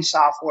accounting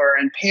software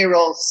and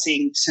payroll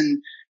syncs,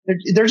 and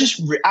they're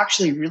just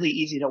actually really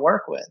easy to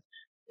work with.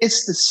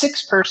 It's the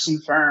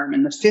 6-person firm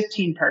and the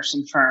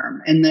 15-person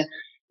firm and the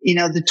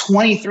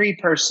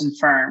 23-person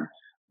firm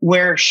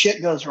where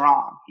shit goes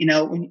wrong.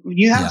 When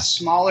you have a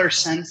smaller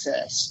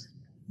census,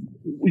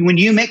 when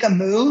you make a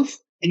move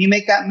and you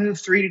make that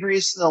move 3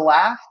 degrees to the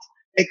left,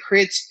 it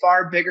creates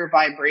far bigger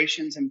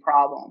vibrations and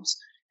problems.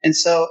 And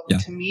so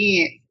to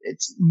me,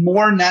 it's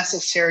more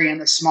necessary in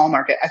the small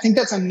market. I think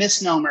that's a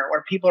misnomer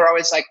where people are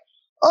always like,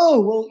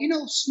 oh, well,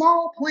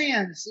 small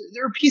plans,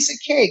 they're a piece of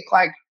cake.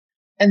 Like,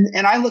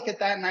 and I look at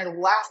that and I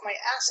laugh my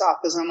ass off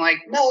because I'm like,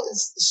 no, the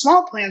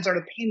small plans are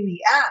the pain in the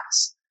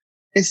ass.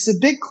 It's the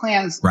big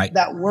plans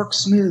that work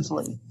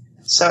smoothly.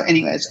 So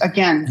anyways,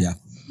 again,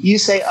 you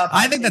say up.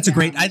 I think that's a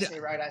great. I say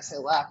right, I say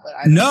left. But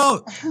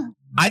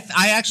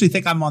I actually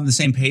think I'm on the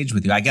same page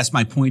with you. I guess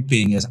my point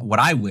being is, what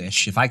I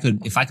wish, if I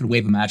could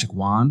wave a magic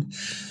wand,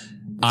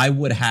 I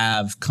would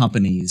have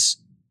companies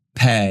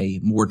pay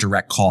more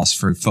direct costs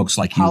for folks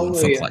like you and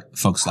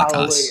folks like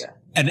us.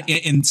 And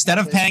instead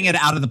of paying it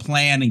out of the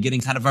plan and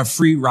getting kind of a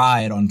free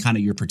ride on kind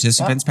of your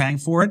participants paying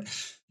for it,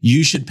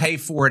 you should pay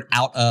for it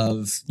out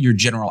of your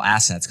general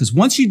assets. Because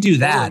once you do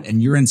that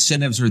and your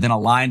incentives are then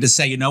aligned to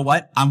say, you know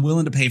what, I'm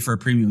willing to pay for a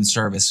premium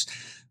service.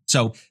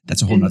 So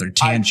that's a whole nother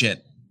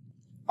tangent.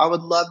 I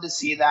would love to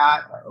see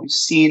that. We've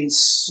seen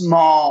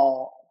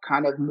small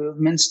kind of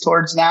movements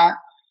towards that.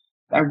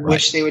 I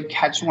wish they would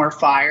catch more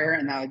fire,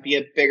 and that would be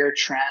a bigger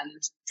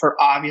trend. For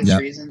obvious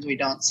reasons, we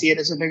don't see it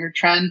as a bigger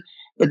trend.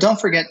 But don't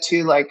forget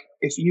too, like,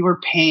 if you were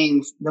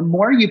paying, the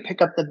more you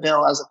pick up the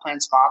bill as a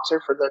plan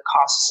sponsor for the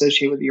costs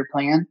associated with your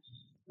plan,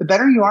 the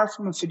better you are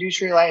from a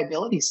fiduciary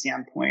liability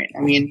standpoint.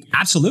 I mean,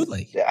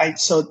 absolutely.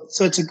 So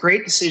it's a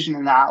great decision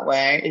in that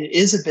way. It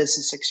is a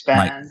business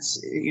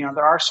expense.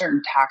 There are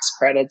certain tax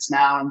credits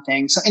now and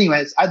things. So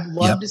anyways, I'd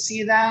love to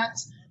see that.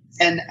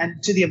 And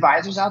to the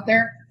advisors out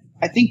there,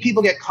 I think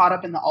people get caught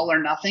up in the all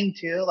or nothing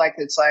too. Like,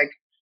 it's like,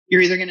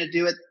 you're either going to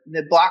do it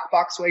the black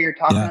box way you're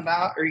talking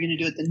about, or you're going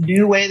to do it the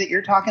new way that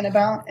you're talking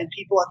about, and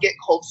people get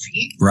cold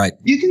feet. Right.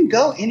 You can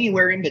go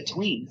anywhere in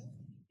between.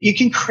 You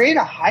can create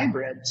a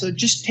hybrid. So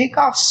just take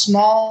off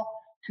small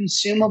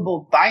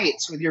consumable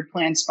bites with your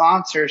plan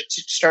sponsors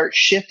to start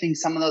shifting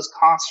some of those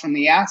costs from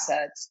the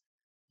assets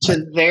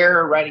to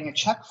their writing a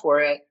check for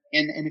it,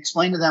 and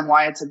explain to them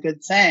why it's a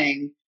good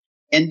thing,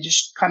 and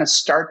just kind of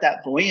start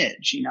that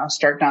voyage,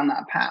 start down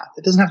that path.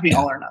 It doesn't have to be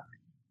all or nothing.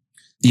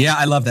 Yeah,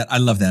 I love that. I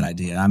love that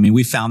idea. I mean,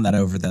 we found that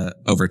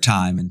over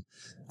time, and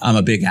I'm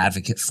a big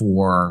advocate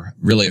for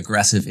really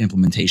aggressive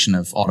implementation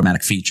of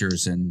automatic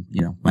features. And,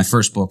 my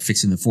first book,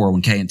 Fixing the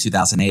 401k in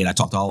 2008, I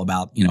talked all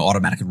about,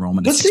 automatic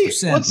enrollment at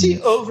 6%. What's the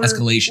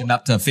escalation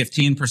up to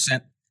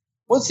 15%.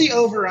 What's the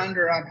over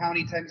under on how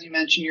many times you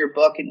mention your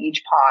book in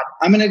each pod?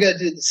 I'm going to go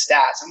do the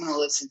stats. I'm going to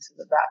listen to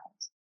the back.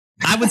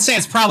 I would say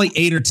it's probably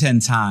 8 or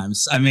 10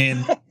 times. I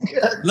mean,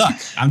 look,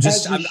 I'm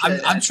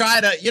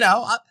trying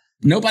to,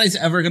 nobody's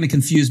ever going to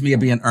confuse me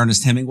of being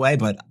Ernest Hemingway,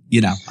 but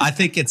I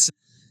think it's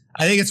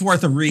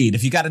worth a read.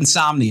 If you got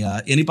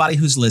insomnia, anybody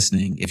who's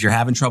listening, if you're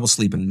having trouble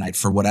sleeping at night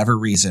for whatever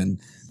reason,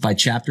 by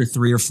chapter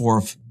 3 or 4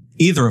 of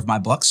either of my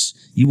books,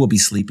 you will be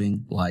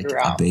sleeping like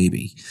a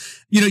baby.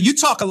 You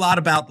talk a lot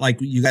about, like,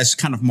 you guys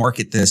kind of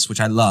market this, which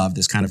I love,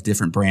 this kind of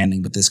different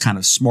branding, but this kind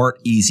of smart,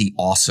 easy,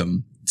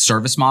 awesome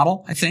service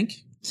model, I think.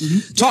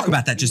 Mm-hmm. Talk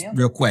about that just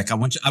real quick. I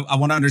want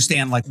to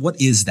understand, like, what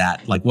is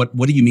that? Like, what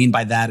do you mean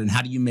by that? And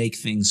how do you make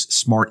things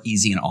smart,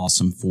 easy, and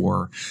awesome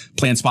for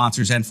plan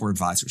sponsors and for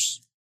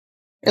advisors?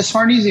 Yeah,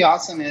 smart, easy,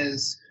 awesome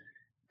is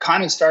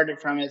kind of started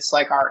from, it's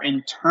like our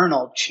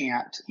internal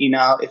chant,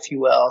 if you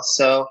will.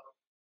 So,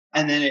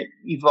 and then it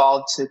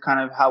evolved to kind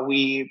of how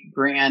we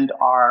brand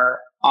our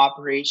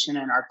operation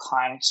and our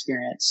client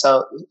experience.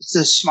 So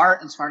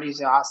smart and smart,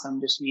 easy, awesome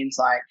just means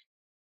like,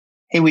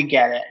 hey, we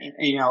get it.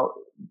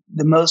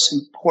 The most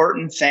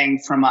important thing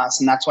from us,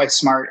 and that's why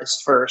smart is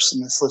first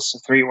in this list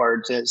of 3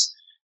 words, is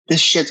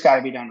this shit's got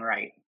to be done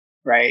right,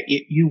 right?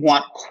 You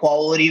want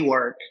quality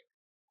work,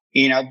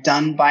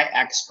 done by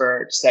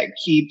experts that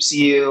keeps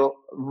you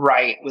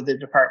right with the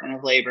Department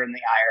of Labor and the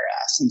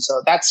IRS. And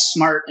so that's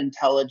smart,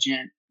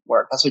 intelligent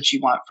work. That's what you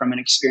want from an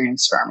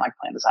experienced firm like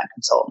Plan Design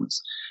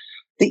Consultants.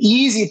 The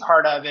easy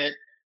part of it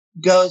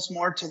goes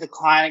more to the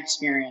client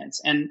experience.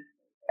 And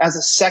as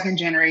a second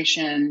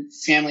generation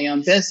family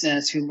owned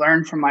business who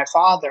learned from my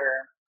father,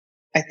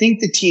 I think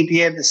the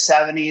TPA of the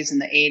 70s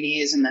and the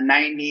 80s and the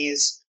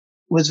 90s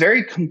was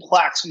very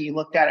complex when you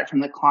looked at it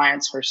from the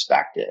client's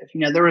perspective.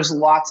 There was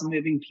lots of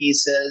moving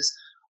pieces,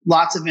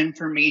 lots of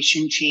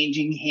information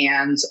changing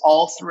hands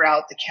all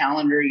throughout the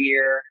calendar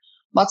year,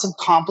 lots of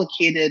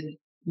complicated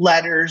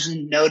letters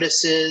and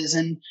notices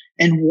and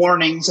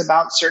warnings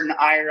about certain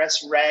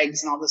IRS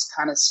regs and all this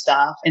kind of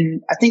stuff.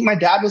 And I think my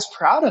dad was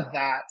proud of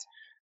that.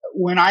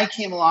 When I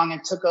came along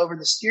and took over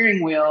the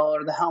steering wheel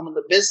or the helm of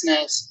the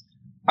business,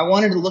 I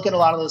wanted to look at a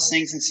lot of those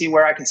things and see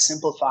where I could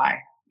simplify,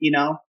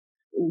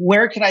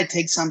 where could I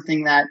take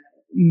something that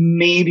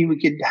maybe we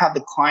could have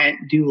the client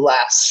do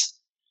less?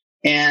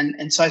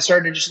 And so I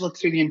started to just look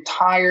through the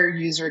entire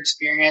user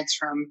experience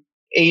from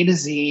A to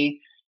Z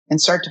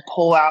and start to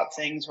pull out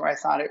things where I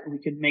thought we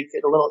could make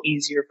it a little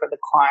easier for the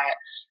client.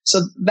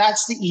 So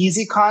that's the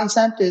easy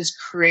concept, is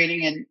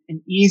creating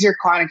an easier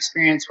client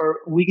experience where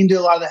we can do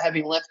a lot of the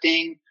heavy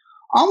lifting,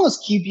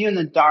 almost keep you in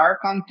the dark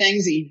on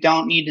things that you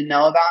don't need to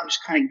know about, and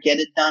just kind of get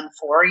it done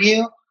for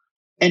you,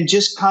 and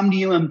just come to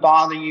you and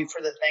bother you for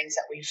the things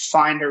that we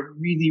find are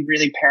really,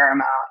 really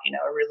paramount,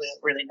 really,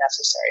 really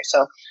necessary.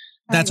 So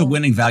that's a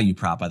winning value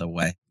prop, by the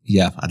way.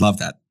 Yeah, I love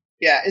that.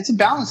 Yeah, it's a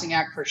balancing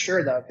act for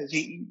sure, though, because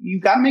you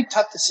got to make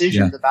tough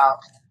decisions about,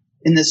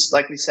 in this,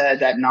 like we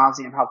said, ad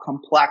nauseum, how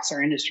complex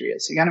our industry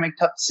is. So you got to make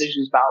tough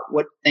decisions about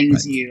what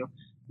things you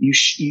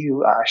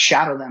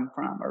shadow them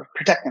from or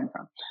protect them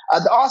from.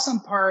 The awesome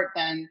part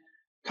then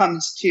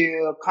comes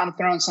to kind of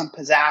throwing some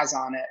pizzazz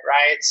on it,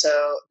 right? So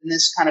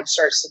this kind of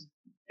starts to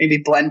maybe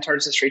blend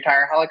towards this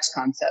Retireholics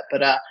concept,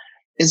 but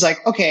is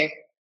like, okay,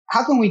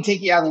 how can we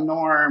take you out of the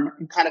norm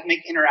and kind of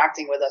make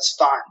interacting with us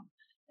fun?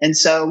 And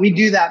so we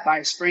do that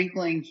by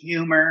sprinkling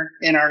humor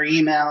in our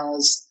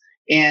emails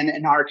and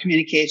in our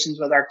communications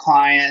with our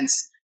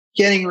clients,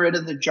 getting rid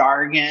of the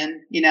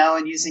jargon,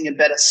 and using a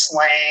bit of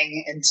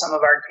slang in some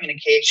of our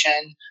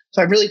communication.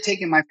 So I've really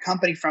taken my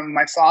company from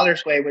my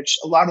father's way, which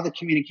a lot of the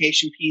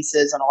communication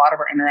pieces and a lot of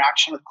our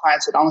interaction with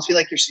clients would almost feel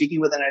like you're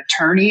speaking with an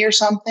attorney or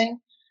something.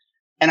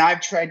 And I've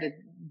tried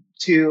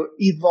to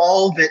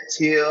evolve it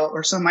to,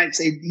 or some might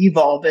say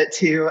devolve it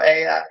to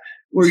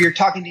where you're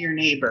talking to your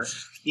neighbor,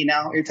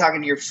 you're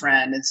talking to your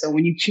friend. And so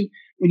when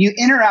you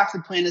interact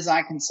with Plan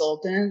Design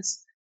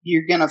Consultants,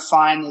 you're going to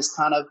find this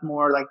kind of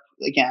more like,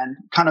 again,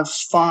 kind of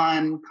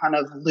fun, kind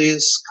of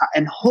loose,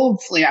 and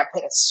hopefully I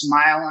put a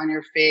smile on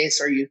your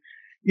face, or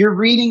you're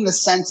reading the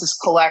census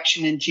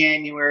collection in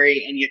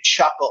January and you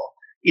chuckle.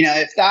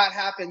 If that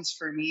happens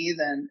for me,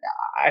 then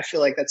I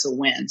feel like that's a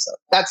win. So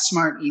that's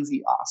smart,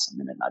 easy, awesome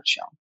in a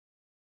nutshell.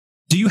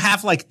 Do you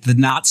have like the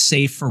not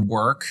safe for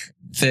work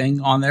thing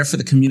on there for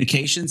the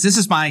communications? This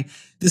is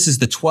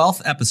the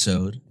 12th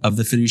episode of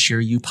the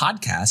Fiduciary You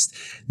podcast.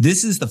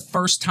 This is the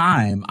first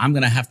time I'm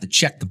going to have to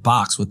check the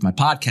box with my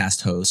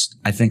podcast host,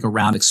 I think,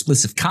 around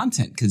explicit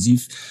content, because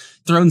you've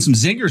thrown some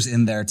zingers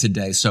in there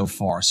today so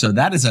far. So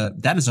that is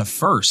a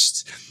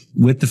first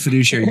with the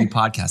Fiduciary You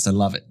podcast. I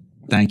love it.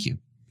 Thank you.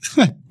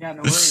 Yeah,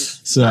 no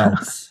worries.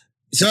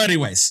 So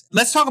anyways,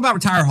 let's talk about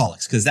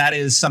Retireholics, because that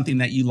is something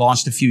that you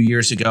launched a few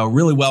years ago,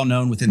 really well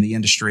known within the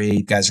industry.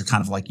 You guys are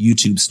kind of like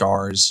YouTube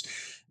stars.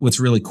 what's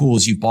really cool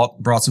is you've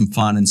brought some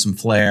fun and some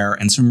flair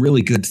and some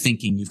really good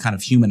thinking. You've kind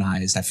of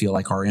humanized, I feel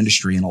like, our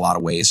industry in a lot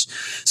of ways.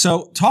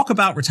 So talk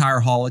about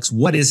Retireaholics.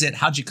 What is it?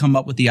 How'd you come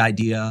up with the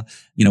idea?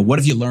 What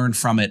have you learned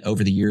from it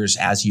over the years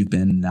as you've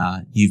been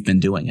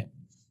doing it?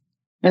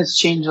 It's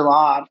changed a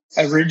lot.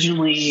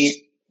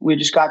 Originally, we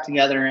just got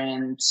together,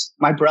 and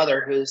my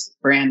brother, who's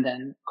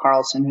Brandon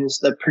Carlson, who's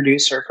the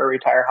producer for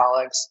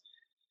Retireaholics,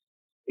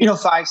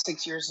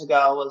 5-6 years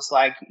ago was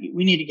like,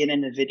 we need to get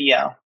into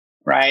video.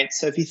 Right.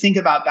 So if you think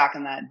about back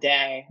in that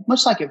day,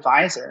 much like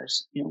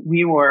advisors,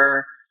 we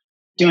were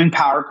doing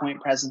PowerPoint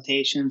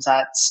presentations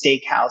at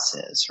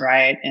steakhouses,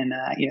 right? And,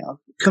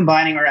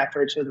 combining our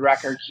efforts with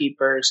record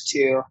keepers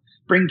to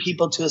bring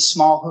people to a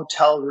small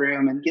hotel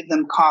room and give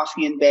them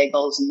coffee and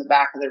bagels in the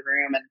back of the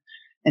room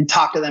and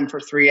talk to them for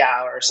 3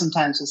 hours,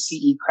 sometimes with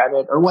CE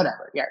credit or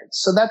whatever. Yeah.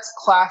 So that's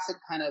classic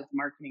kind of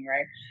marketing,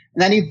 right?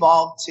 And that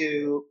evolved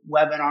to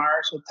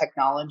webinars with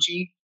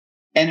technology.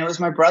 And it was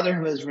my brother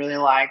who was really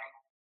like,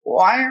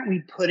 why aren't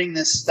we putting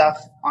this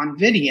stuff on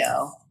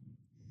video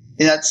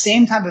in that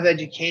same type of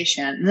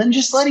education and then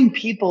just letting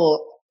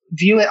people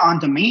view it on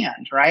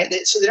demand, right?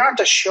 So they don't have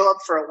to show up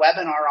for a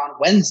webinar on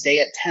Wednesday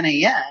at 10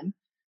 a.m.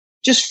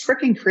 Just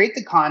freaking create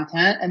the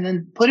content and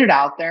then put it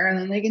out there, and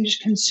then they can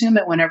just consume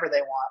it whenever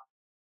they want.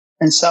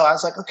 And so I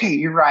was like, okay,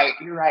 you're right.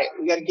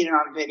 We got to get it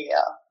on video.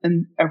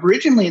 And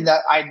originally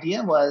that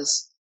idea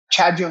was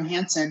Chad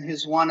Johansson,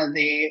 who's one of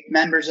the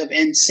members of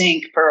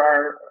NSYNC for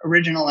our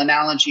original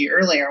analogy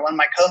earlier, one of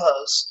my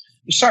co-hosts,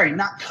 sorry,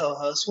 not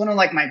co-host, one of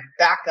like my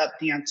backup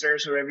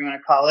dancers or whatever you want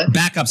to call it.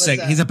 Backup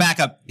singer. He's a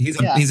backup.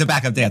 He's a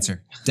backup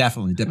dancer.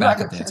 Definitely the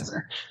backup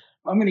dancer.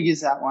 I'm going to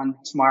use that one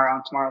tomorrow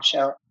on tomorrow's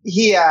show.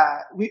 It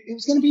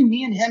was going to be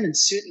me and him in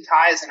suit and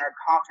ties in our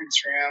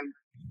conference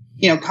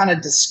room, kind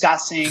of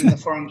discussing the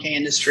 401k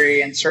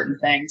industry and certain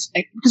things,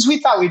 because we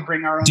thought we'd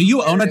bring our own. Do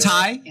you own a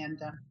tie? And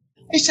I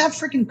used to have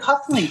freaking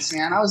cufflinks,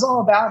 man. I was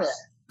all about it.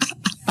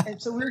 And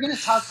so we were going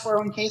to talk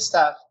 401k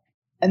stuff.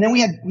 And then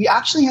we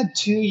actually had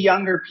two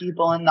younger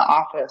people in the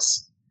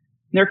office.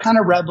 They're kind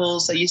of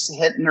rebels. They used to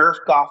hit Nerf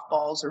golf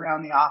balls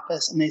around the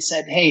office. And they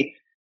said, hey,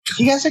 if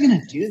you guys are going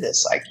to do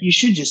this, like, you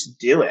should just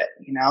do it,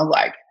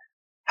 like,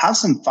 have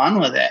some fun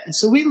with it. And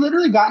so we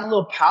literally got in a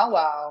little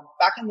powwow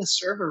back in the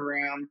server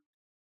room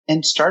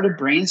and started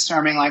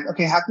brainstorming, like,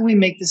 okay, how can we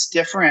make this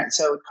different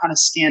so it would kind of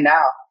stand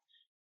out?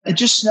 It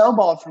just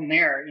snowballed from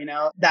there.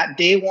 That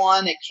day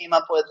one, it came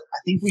up with, I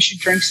think we should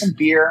drink some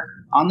beer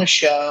on the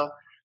show.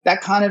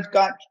 That kind of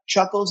got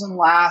chuckles and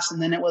laughs.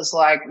 And then it was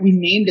like, we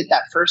named it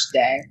that first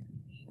day.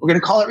 We're going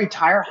to call it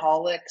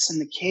Retireaholics,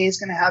 and the K is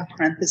going to have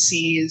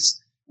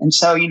parentheses. And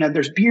so,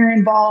 there's beer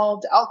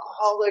involved,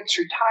 alcoholics,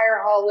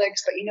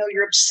 retireaholics, but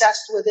you're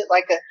obsessed with it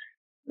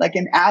like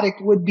an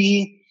addict would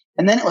be.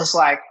 And then it was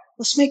like,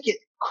 let's make it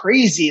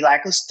crazy.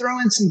 Like, let's throw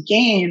in some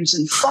games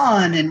and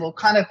fun, and we'll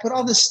kind of put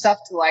all this stuff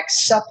to like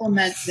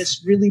supplement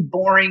this really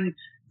boring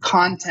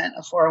content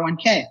of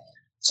 401k.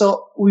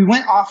 So we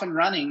went off and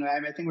running. I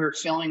think we were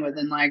filming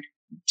within like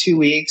 2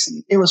 weeks,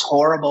 and it was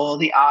horrible.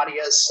 The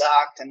audio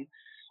sucked. And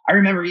I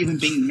remember even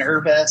being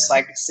nervous,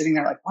 like sitting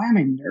there like, why am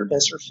I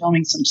nervous? We're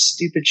filming some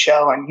stupid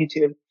show on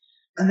YouTube.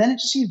 And then it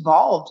just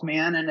evolved,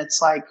 man. And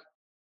it's like,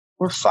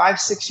 we're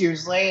 5-6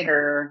 years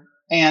later,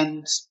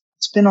 and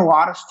it's been a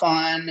lot of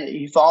fun. It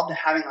evolved to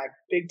having like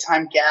big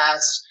time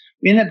guests.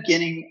 We ended up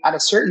getting, at a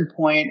certain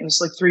point, it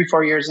was like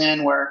 3-4 years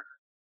in, where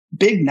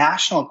big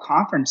national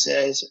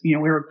conferences, we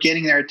were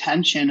getting their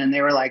attention, and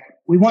they were like,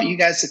 we want you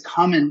guys to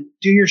come and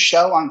do your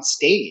show on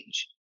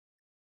stage,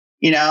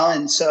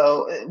 and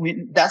so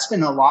that's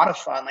been a lot of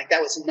fun. Like,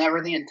 that was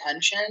never the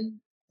intention.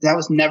 That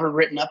was never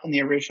written up in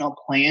the original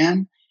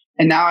plan.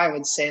 And now I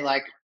would say,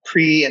 like,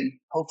 pre and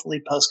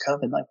hopefully post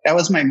COVID, like, that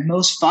was my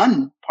most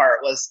fun part,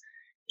 was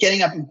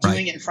getting up and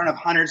doing it in front of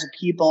hundreds of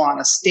people on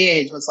a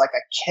stage was like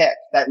a kick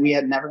that we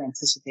had never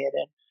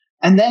anticipated.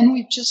 And then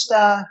we just,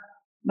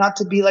 not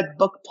to be like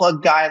book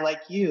plug guy like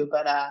you,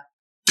 but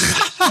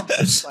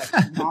like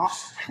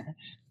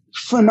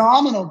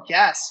phenomenal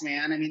guests,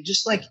 man. I mean,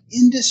 just like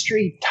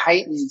industry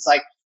titans,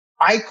 like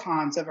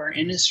icons of our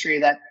industry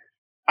that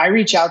I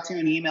reach out to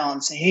an email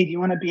and say, hey, do you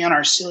want to be on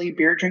our silly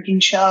beer drinking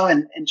show?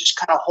 And just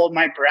kind of hold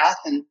my breath.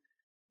 And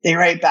they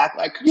write back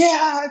like,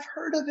 yeah, I've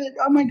heard of it.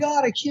 Oh my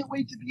God, I can't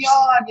wait to be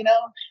on,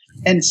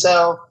 And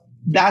so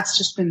that's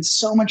just been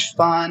so much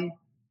fun.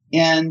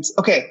 And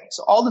okay,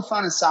 so all the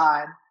fun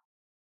aside,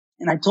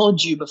 and I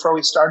told you before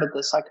we started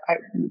this, like,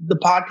 the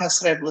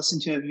podcasts that I've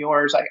listened to of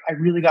yours, I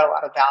really got a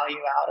lot of value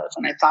out of.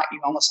 And I thought you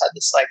almost had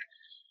this like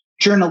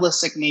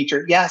journalistic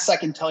nature. Yes, I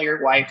can tell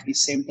your wife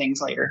these same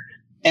things later.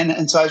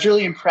 And so I was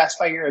really impressed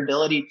by your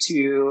ability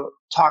to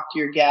talk to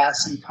your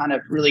guests and kind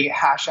of really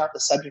hash out the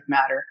subject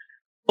matter.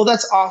 Well,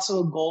 that's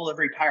also a goal of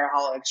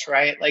Retireaholics,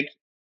 right? Like,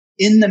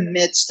 in the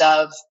midst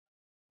of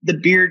the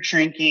beer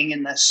drinking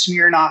and the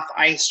Smirnoff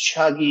ice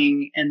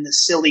chugging and the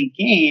silly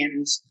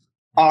games,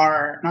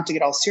 are, not to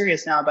get all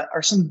serious now, but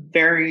are some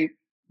very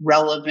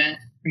relevant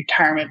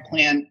retirement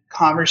plan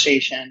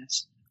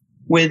conversations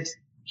with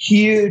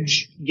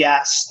huge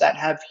guests that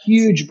have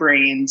huge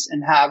brains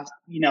and have,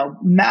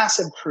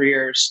 massive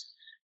careers.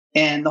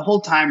 And the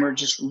whole time we're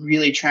just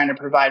really trying to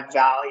provide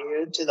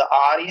value to the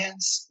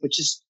audience, which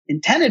is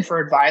intended for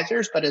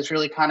advisors, but has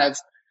really kind of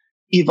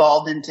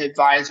evolved into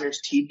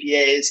advisors,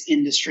 TPAs,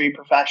 industry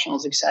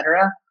professionals, et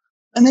cetera.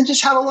 And then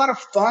just have a lot of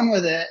fun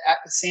with it at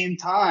the same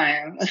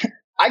time.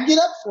 I get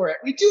up for it.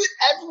 We do it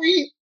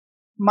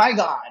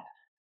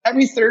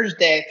every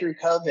Thursday through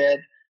COVID.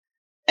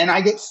 And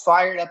I get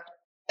fired up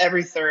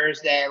every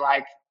Thursday.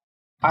 Like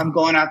I'm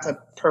going out to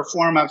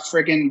perform a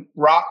friggin'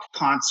 rock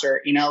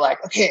concert,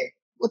 okay,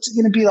 what's it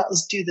going to be like?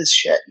 Let's do this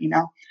shit,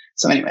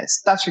 So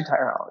anyways, that's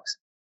Retireaholics.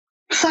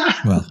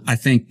 Well, I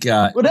think,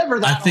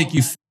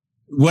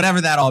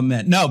 whatever that all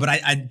meant. No, but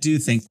I do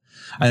think,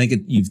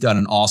 you've done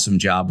an awesome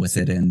job with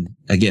it. And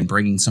again,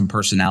 bringing some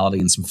personality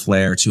and some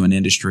flair to an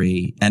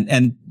industry.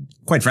 And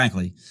quite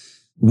frankly,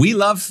 we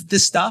love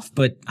this stuff,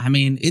 but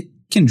it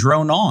can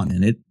drone on,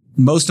 and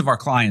most of our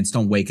clients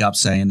don't wake up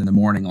saying in the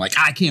morning, like,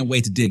 I can't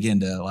wait to dig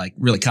into like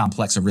really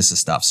complex ERISA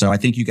stuff. So I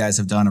think you guys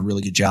have done a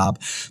really good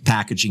job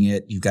packaging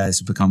it. You guys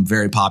have become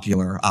very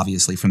popular,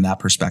 obviously, from that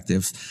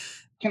perspective.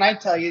 Can I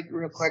tell you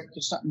real quick,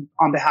 just something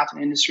on behalf of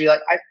the industry?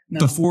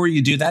 Before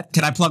you do that,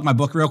 can I plug my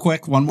book real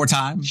quick one more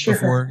time?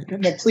 Sure.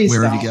 Please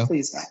don't.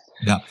 Please don't.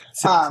 Yeah.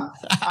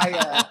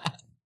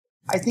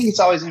 I think it's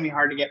always going to be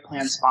hard to get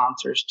plan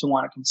sponsors to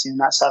want to consume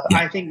that stuff. Yeah.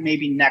 I think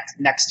maybe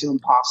next to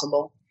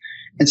impossible.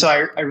 And so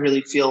I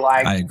really feel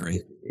like I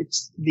agree.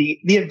 It's the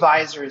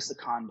advisor is the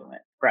conduit,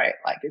 right?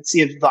 Like it's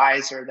the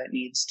advisor that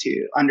needs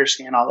to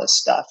understand all this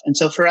stuff. And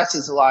so for us,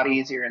 it's a lot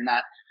easier in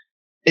that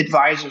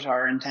advisors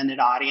are our intended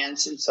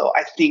audience. And so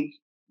I think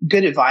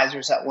good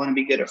advisors that want to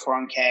be good at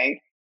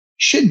 401k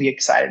should be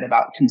excited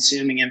about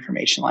consuming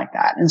information like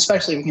that. And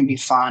especially if it can be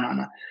fun on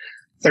a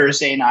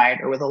Thursday night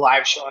or with a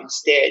live show on a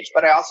stage.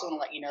 But I also want to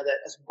let you know that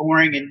as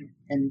boring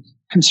and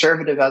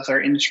conservative as our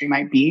industry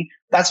might be,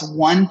 that's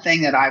one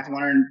thing that I've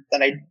learned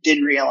that I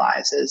didn't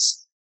realize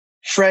is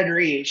Fred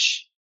Reich,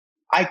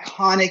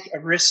 iconic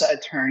ERISA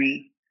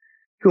attorney,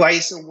 who I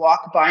used to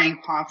walk by in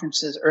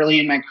conferences early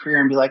in my career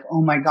and be like,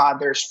 oh my God,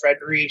 there's Fred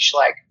Reich.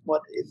 Like,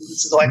 what?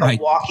 This is like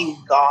a walking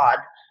god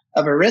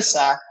of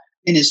ERISA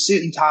in his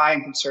suit and tie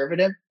and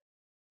conservative.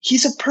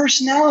 He's a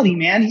personality,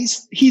 man.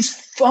 He's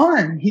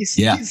fun. He's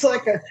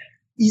charismatic.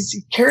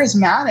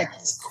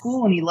 He's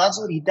cool and he loves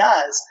what he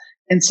does.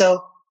 And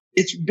so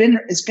it's been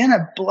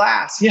a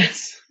blast.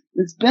 Yes.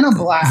 It's been a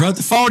blast. He wrote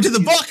the forward to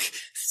the book.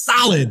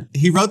 Solid.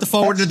 He wrote the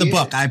forward to the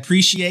book. I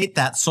appreciate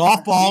that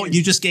softball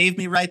you just gave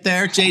me right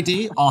there,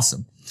 JD.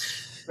 Awesome.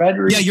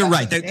 Yeah, you're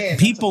right.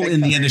 People in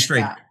the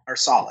industry are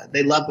solid.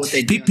 They love what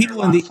they do.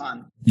 People in the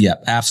fun. Yeah,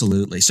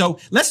 absolutely. So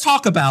let's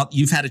talk about,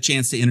 you've had a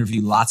chance to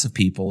interview lots of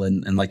people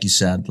and like you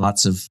said,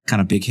 lots of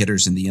kind of big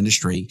hitters in the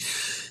industry.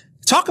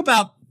 Talk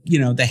about,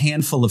 the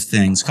handful of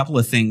things, a couple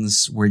of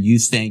things where you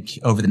think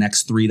over the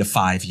next 3 to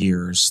 5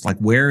 years, like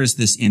where is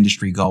this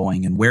industry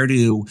going and where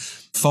do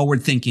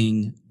forward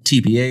thinking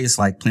TPAs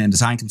like plan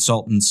design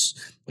consultants,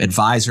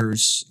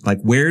 advisors,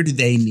 like where do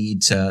they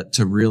need to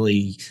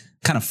really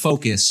kind of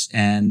focus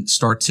and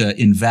start to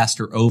invest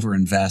or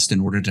overinvest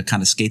in order to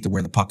kind of skate to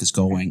where the puck is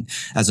going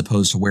as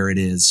opposed to where it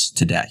is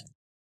today?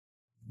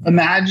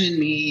 Imagine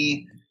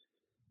me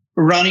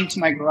running to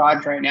my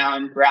garage right now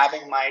and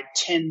grabbing my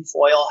tin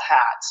foil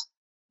hat,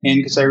 and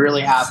because I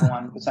really have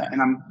one,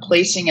 and I'm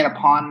placing it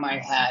upon my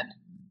head.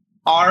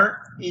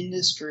 Our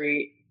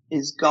industry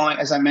is going,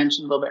 as I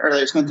mentioned a little bit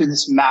earlier, it's going through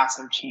this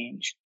massive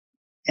change.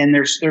 And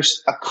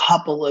there's a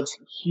couple of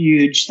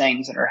huge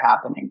things that are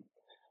happening.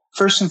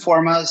 First and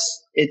foremost,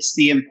 it's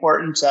the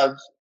importance of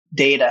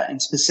data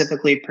and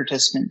specifically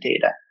participant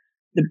data.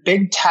 The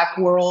big tech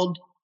world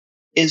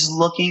is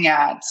looking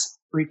at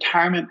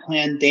retirement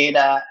plan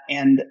data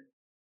and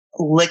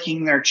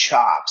licking their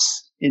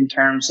chops in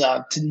terms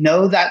of to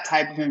know that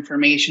type of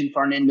information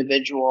for an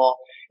individual.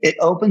 It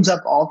opens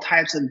up all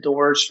types of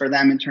doors for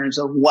them in terms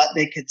of what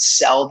they could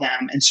sell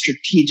them and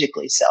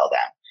strategically sell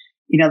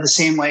them. The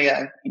same way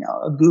a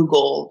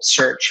Google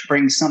search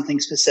brings something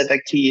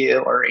specific to you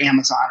or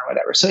Amazon or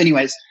whatever. So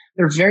anyways,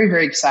 they're very,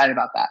 very excited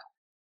about that.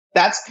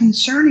 That's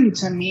concerning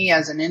to me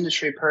as an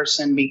industry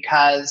person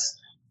because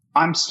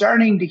I'm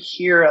starting to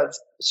hear of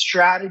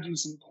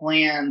strategies and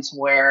plans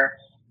where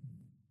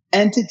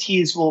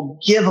entities will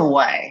give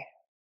away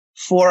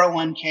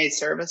 401k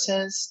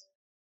services,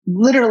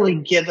 literally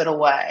give it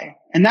away.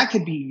 And that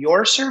could be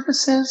your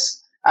services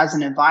as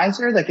an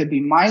advisor. That could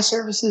be my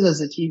services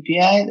as a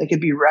TPA. That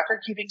could be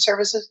record keeping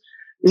services.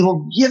 They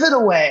will give it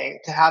away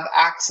to have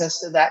access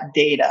to that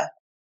data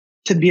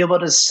to be able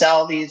to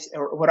sell these,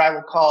 or what I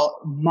would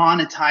call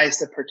monetize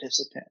the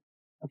participant.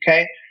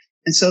 Okay.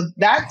 And so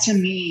that to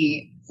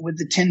me, with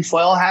the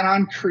tinfoil hat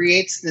on,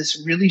 creates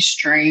this really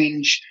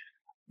strange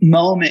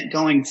moment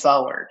going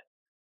forward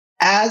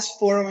as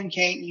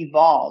 401k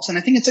evolves. And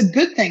I think it's a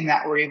good thing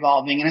that we're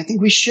evolving. And I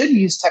think we should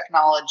use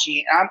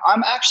technology. And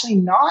I'm actually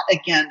not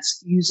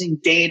against using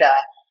data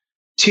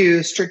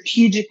to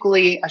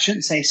strategically, I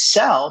shouldn't say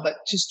sell, but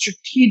to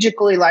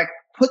strategically like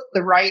put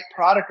the right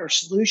product or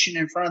solution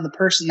in front of the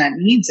person that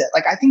needs it.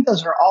 Like, I think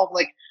those are all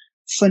like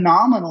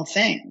phenomenal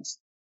things.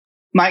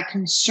 My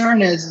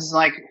concern is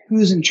like,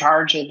 who's in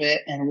charge of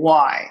it and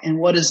why, and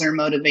what is their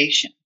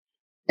motivation?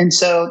 And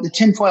so the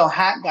tinfoil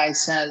hat guy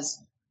says,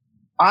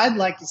 I'd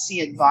like to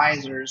see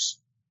advisors,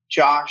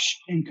 Josh,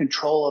 in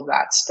control of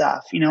that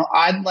stuff.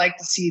 I'd like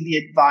to see the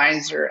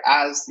advisor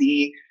as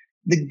the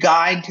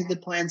guide to the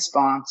plan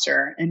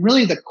sponsor and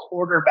really the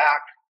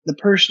quarterback, the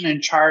person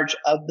in charge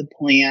of the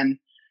plan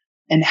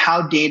and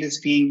how data is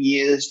being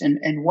used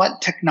and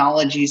what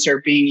technologies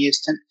are being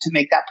used to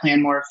make that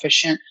plan more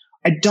efficient.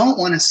 I don't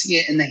want to see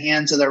it in the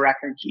hands of the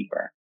record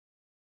keeper.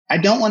 I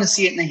don't want to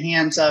see it in the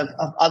hands of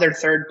other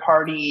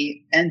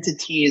third-party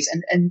entities.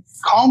 And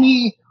call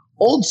me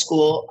old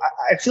school.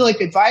 I feel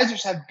like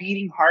advisors have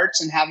beating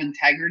hearts and have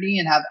integrity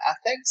and have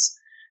ethics.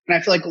 And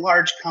I feel like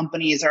large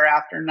companies are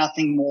after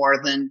nothing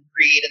more than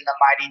greed and the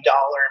mighty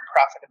dollar and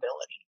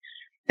profitability.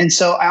 And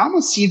so I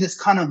almost see this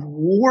kind of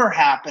war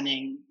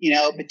happening,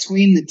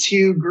 between the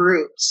two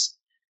groups.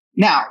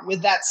 Now,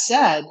 with that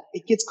said,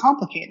 it gets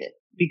complicated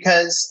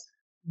because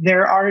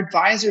there are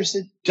advisors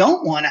that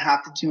don't want to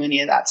have to do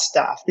any of that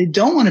stuff. They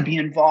don't want to be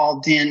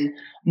involved in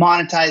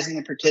monetizing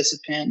the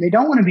participant. They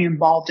don't want to be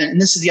involved in,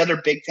 and this is the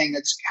other big thing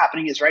that's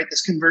happening is, right,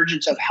 this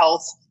convergence of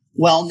health,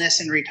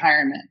 wellness, and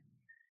retirement.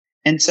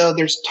 And so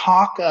there's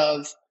talk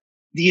of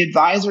the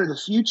advisor of the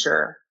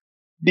future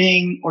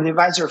or the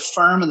advisor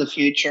firm of the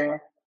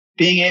future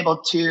being able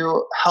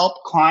to help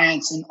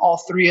clients in all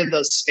three of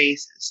those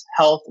spaces,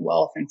 health,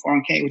 wealth, and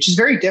 401k, which is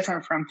very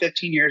different from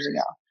 15 years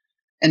ago.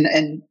 And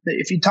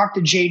if you talk to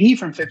JD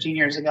from 15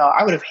 years ago,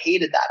 I would have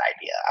hated that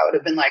idea. I would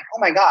have been like, oh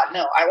my God,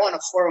 no, I want a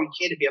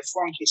 401k to be a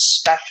 401k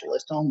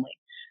specialist only.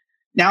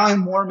 Now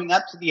I'm warming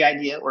up to the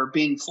idea, or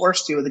being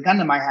forced to with a gun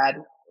to my head,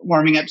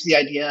 warming up to the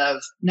idea of,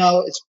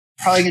 no, it's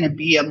probably going to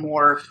be a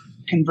more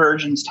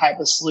convergence type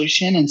of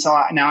solution. And so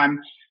now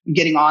I'm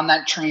getting on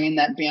that train,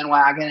 that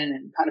bandwagon,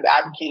 and kind of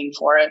advocating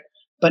for it.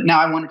 But now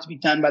I want it to be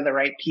done by the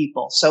right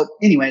people. So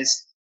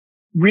anyways,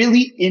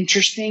 really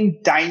interesting,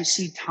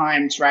 dicey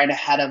times right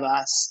ahead of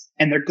us,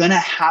 and they're going to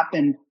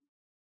happen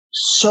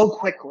so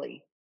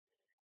quickly.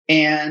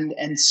 And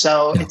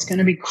so it's going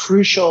to be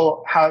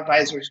crucial how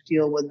advisors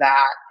deal with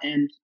that.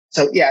 And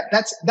so, yeah,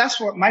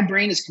 that's what my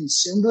brain is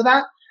consumed with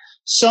that,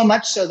 so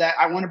much so that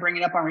I want to bring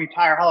it up on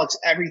Retireaholics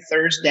every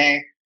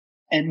Thursday.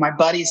 And my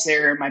buddies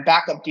there, my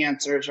backup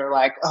dancers are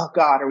like, oh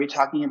God, are we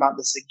talking about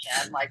this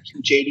again? Like,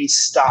 can JD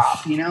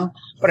stop,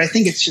 But I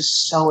think it's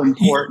just so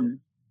important.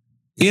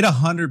 It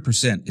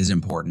 100% is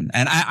important.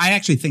 And I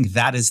actually think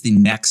that is the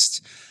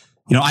next,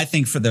 I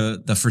think for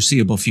the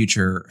foreseeable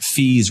future,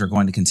 fees are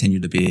going to continue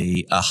to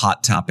be a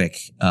hot topic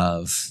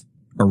of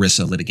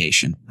ERISA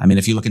litigation. I mean,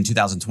 if you look in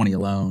 2020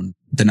 alone,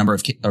 the number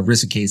of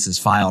ERISA cases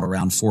filed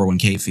around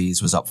 401k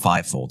fees was up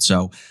fivefold.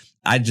 So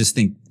I just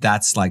think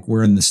that's like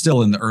we're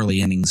still in the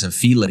early innings of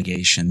fee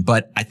litigation.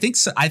 But I think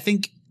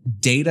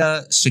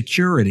data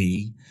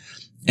security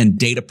and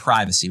data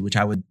privacy, which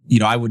I would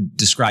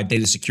describe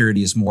data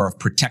security as more of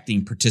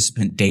protecting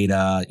participant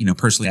data,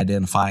 personally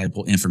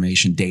identifiable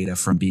information data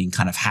from being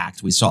kind of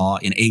hacked. We saw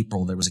in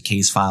April, there was a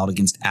case filed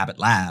against Abbott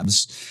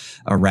Labs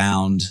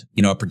around,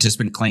 a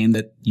participant claimed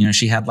that,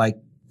 she had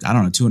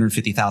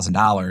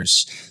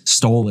 $250,000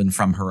 stolen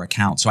from her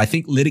account. So I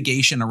think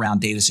litigation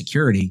around data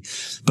security,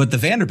 but the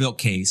Vanderbilt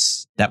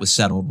case that was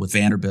settled with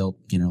Vanderbilt,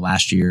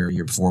 last year,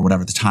 year before,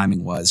 whatever the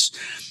timing was,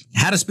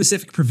 had a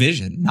specific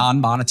provision,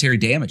 non-monetary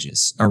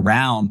damages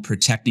around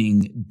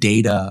protecting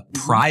data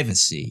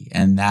privacy,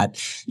 and that,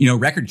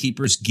 record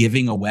keepers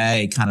giving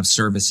away kind of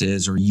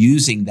services or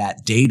using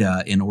that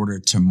data in order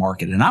to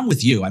market. And I'm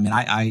with you. I mean,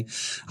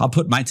 I'll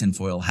put my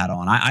tinfoil hat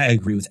on. I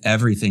agree with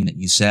everything that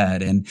you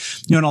said. And,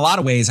 in a lot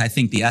of ways, I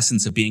think the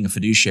essence of being a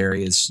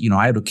fiduciary is,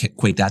 I would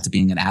equate that to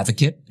being an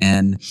advocate.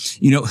 And,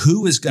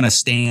 who is going to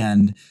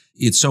stand?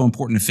 It's so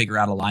important to figure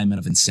out alignment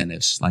of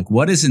incentives. Like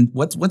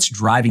what's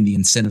driving the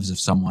incentives of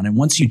someone. And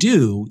once you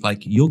do,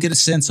 you'll get a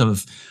sense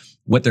of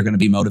what they're going to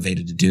be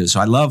motivated to do. So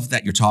I love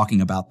that you're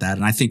talking about that.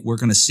 And I think we're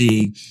going to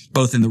see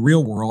both in the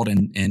real world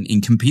and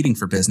in competing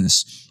for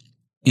business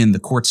in the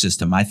court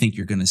system, I think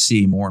you're going to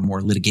see more and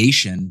more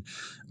litigation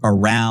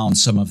around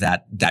some of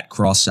that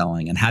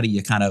cross-selling. And how do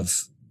you kind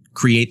of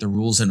create the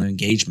rules of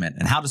engagement?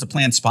 And how does a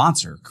plan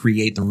sponsor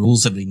create the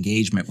rules of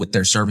engagement with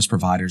their service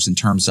providers in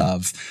terms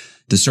of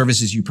the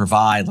services you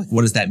provide? Like,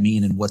 what does that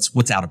mean, and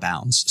what's out of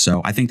bounds?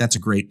 So I think that's a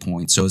great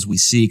point. So as we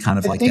see kind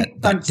of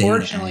that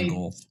data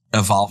angle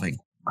evolving.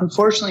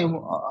 Unfortunately,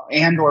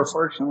 or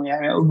fortunately,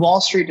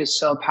 Wall Street is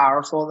so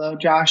powerful though,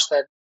 Josh,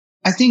 that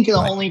I think the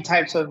only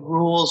types of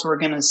rules we're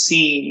going to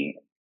see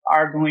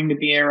are going to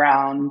be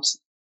around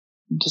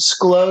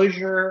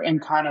disclosure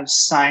and kind of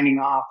signing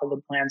off of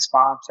the plan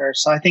sponsor.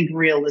 So I think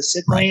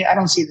realistically, I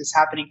don't see this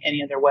happening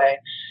any other way.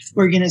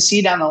 We're going to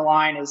see down the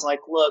line is like,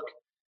 look,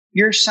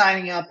 you're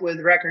signing up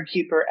with Record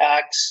Keeper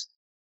X,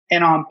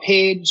 and on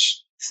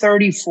page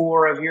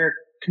 34 of your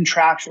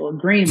contractual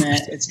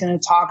agreement, it's going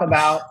to talk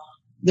about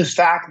the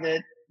fact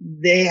that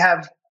they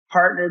have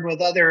partnered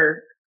with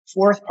other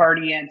fourth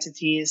party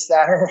entities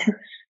that are,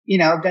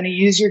 going to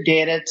use your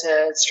data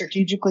to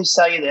strategically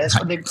sell you this,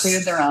 or they've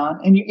created their own,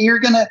 and you're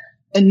going to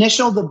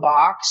initial the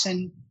box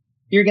and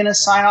you're going to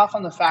sign off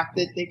on the fact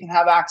that they can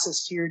have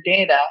access to your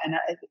data. And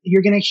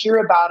you're going to hear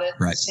about it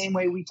the same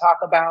way we talk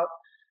about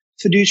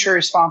fiduciary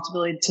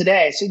responsibility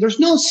today. So there's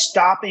no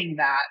stopping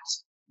that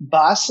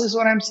bus, is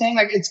what I'm saying.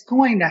 Like, it's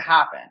going to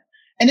happen.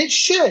 And it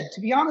should,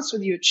 to be honest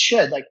with you, it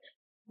should. Like,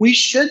 we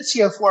should see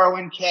a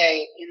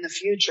 401k in the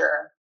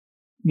future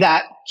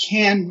that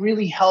can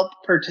really help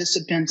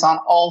participants on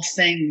all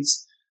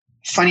things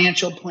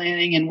financial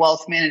planning and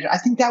wealth management. I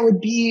think that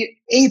would be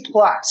A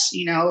plus,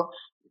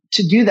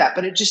 to do that,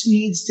 but it just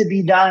needs to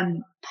be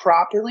done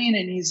properly and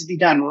it needs to be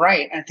done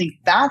right. And I think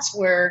that's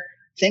where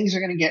things are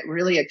going to get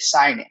really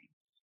exciting.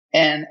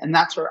 And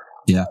that's where,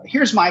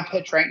 here's my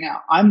pitch right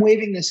now. I'm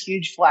waving this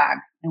huge flag.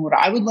 And what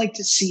I would like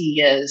to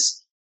see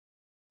is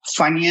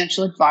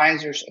financial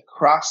advisors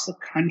across the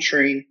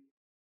country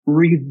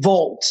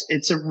revolt.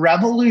 It's a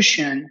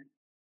revolution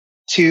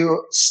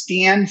to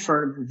stand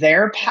for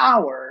their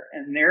power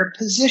and their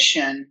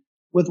position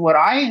with what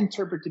I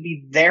interpret to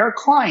be their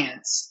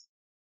clients.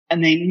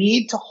 And they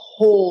need to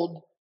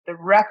hold the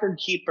record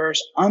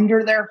keepers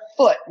under their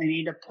foot. They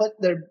need to put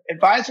the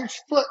advisor's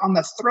foot on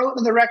the throat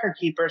of the record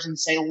keepers and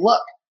say,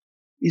 look,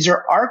 these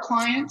are our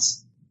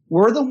clients.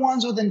 We're the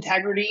ones with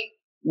integrity.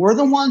 We're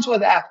the ones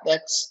with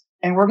ethics.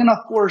 And we're going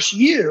to force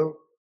you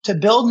to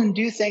build and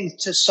do things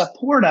to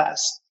support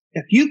us.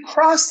 If you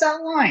cross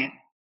that line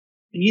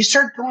and you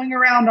start going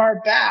around our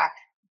back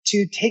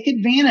to take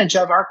advantage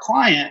of our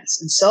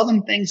clients and sell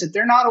them things that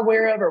they're not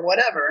aware of or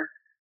whatever,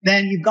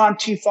 then you've gone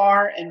too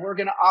far and we're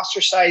going to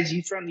ostracize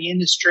you from the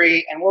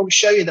industry and we'll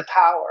show you the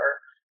power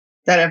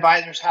that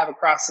advisors have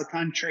across the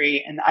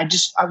country. And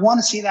I want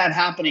to see that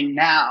happening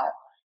now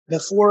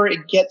before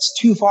it gets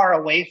too far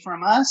away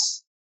from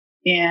us.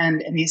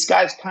 And these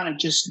guys kind of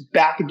just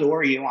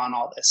backdoor you on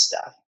all this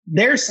stuff.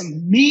 There's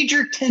some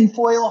major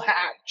tinfoil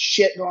hat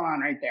shit going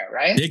on right there,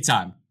 right? Big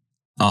time.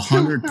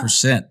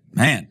 100%.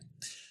 Man,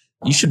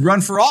 you should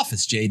run for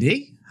office,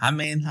 JD. I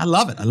mean, I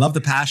love it. I love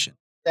the passion.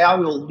 I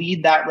will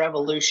lead that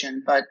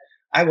revolution, but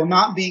I will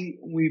not be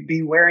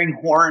wearing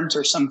horns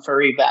or some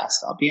furry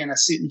vest. I'll be in a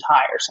suit and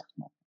tie or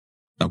something.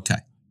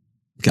 Okay.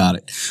 Got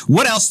it.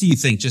 What else do you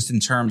think, just in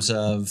terms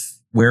of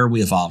where are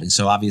we evolving?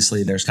 So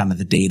obviously there's kind of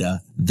the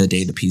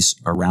data piece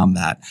around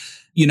that.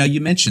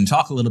 You mentioned,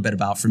 talk a little bit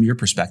about, from your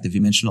perspective,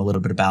 you mentioned a little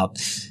bit about,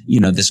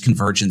 this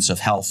convergence of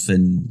health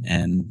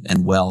and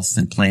wealth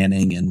and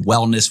planning and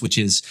wellness, which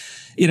is,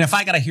 if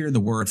I got to hear the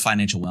word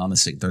financial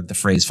wellness, the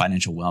phrase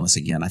financial wellness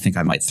again, I think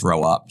I might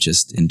throw up,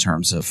 just in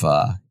terms of,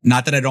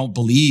 not that I don't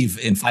believe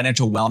in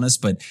financial wellness,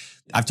 but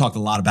I've talked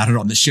a lot about it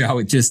on the show.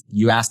 It just,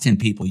 you ask 10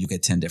 people, you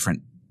get 10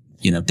 different,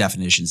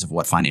 definitions of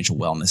what financial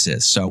wellness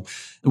is. So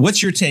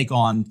what's your take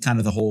on kind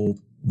of the whole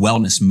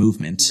wellness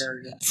movement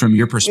from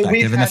your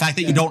perspective? And the fact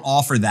that you don't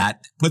offer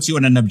that puts you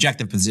in an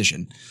objective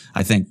position.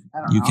 I think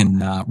you can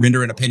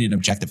render an opinion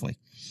objectively.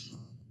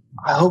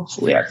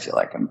 Hopefully I feel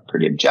like I'm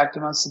pretty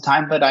objective most of the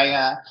time, but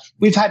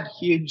we've had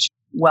huge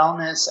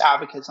wellness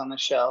advocates on the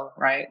show,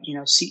 right?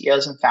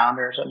 CEOs and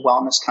founders of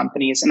wellness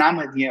companies. And I'm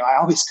with you. I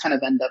always kind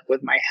of end up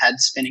with my head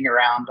spinning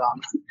around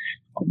on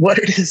what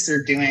it is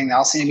they're doing. They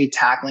all seem to be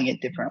tackling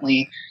it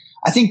differently.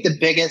 I think the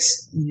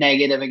biggest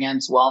negative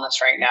against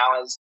wellness right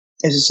now is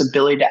its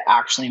ability to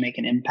actually make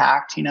an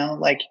impact.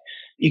 Like,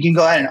 you can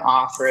go ahead and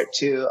offer it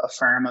to a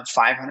firm of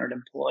 500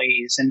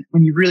 employees. And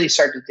when you really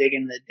start to dig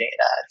into the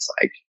data, it's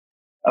like,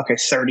 okay,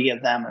 30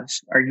 of them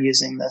are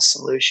using this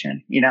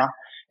solution,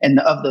 and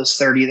of those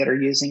 30 that are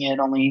using it,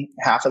 only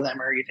half of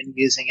them are even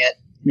using it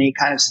in any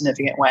kind of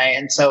significant way.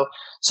 And so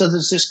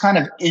there's this kind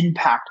of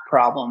impact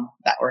problem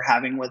that we're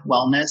having with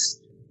wellness.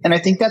 And I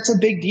think that's a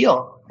big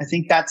deal. I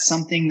think that's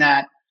something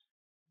that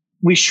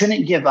we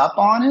shouldn't give up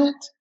on it.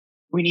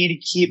 We need to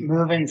keep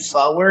moving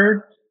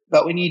forward,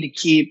 but we need to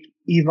keep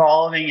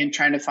evolving and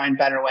trying to find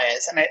better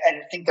ways. And I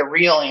think the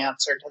real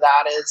answer to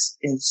that is,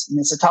 and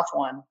it's a tough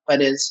one,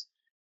 but is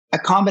a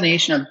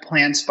combination of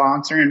plan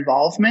sponsor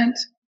involvement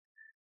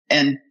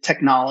and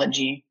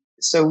technology.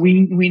 So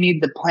we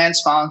need the plan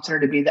sponsor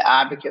to be the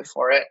advocate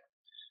for it.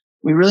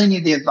 We really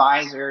need the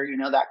advisor,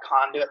 that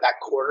conduit, that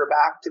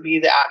quarterback, to be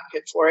the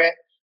advocate for it.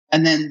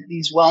 And then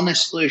these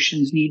wellness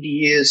solutions need to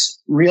use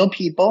real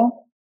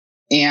people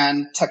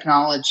and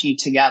technology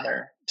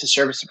together to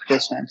service the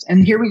participants.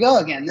 And here we go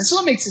again. This is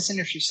what makes this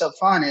industry so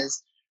fun,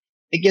 is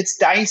it gets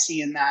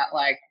dicey in that,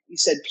 like you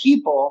said,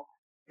 people,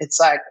 it's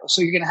like,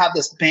 so you're going to have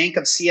this bank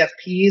of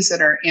CFPs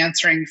that are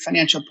answering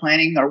financial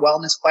planning or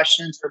wellness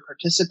questions for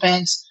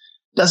participants.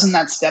 Doesn't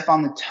that step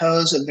on the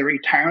toes of the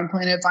retirement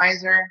plan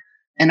advisor?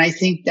 And I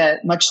think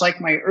that, much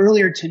like my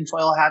earlier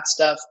tinfoil hat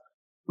stuff,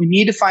 we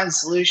need to find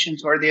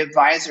solutions where the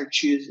advisor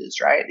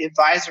chooses, right? The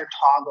advisor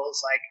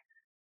toggles. Like,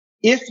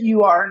 if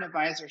you are an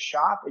advisor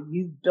shop and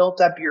you've built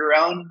up your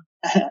own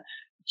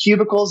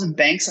cubicles and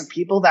banks of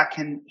people that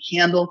can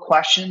handle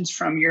questions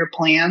from your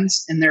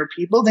plans and their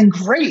people, then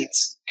great.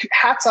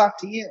 Hats off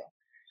to you.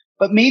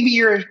 But maybe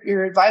your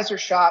advisor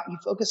shop, you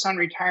focus on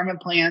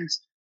retirement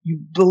plans, you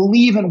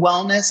believe in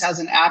wellness as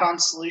an add-on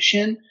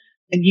solution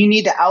and you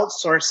need to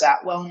outsource that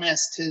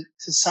wellness to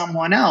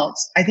someone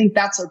else, I think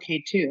that's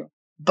okay too.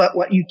 But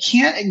what you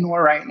can't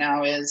ignore right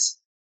now is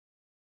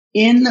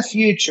in the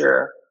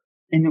future,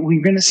 and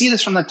we're going to see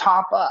this from the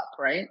top up,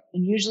 right?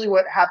 And usually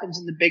what happens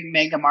in the big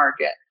mega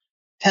market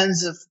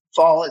tends to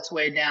fall its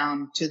way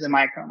down to the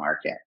micro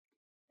market.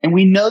 And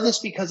we know this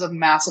because of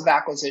massive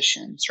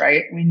acquisitions,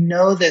 right? We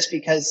know this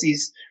because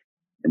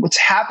what's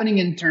happening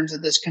in terms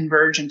of this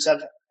convergence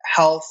of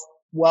health,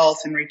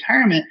 wealth, and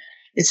retirement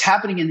is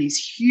happening in these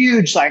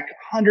huge, like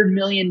 $100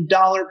 million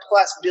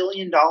plus $1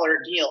 billion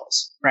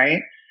deals,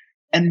 right?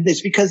 And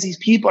it's because these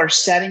people are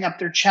setting up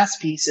their chess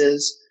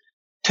pieces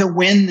to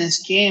win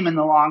this game in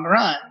the long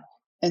run.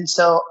 And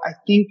so I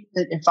think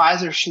that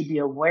advisors should be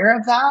aware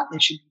of that. They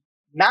should be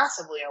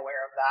massively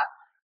aware of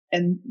that.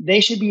 And they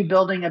should be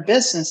building a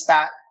business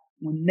that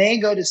when they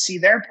go to see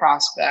their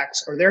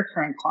prospects or their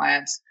current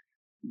clients,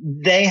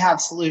 they have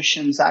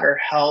solutions that are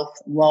health,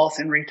 wealth,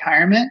 and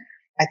retirement.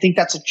 I think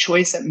that's a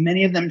choice that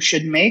many of them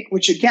should make,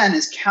 which again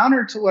is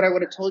counter to what I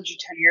would have told you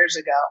 10 years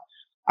ago.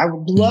 I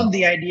would love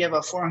the idea of a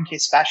 401k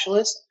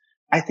specialist.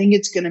 I think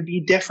it's going to be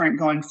different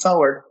going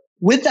forward.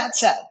 With that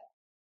said,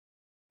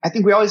 I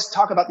think we always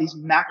talk about these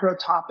macro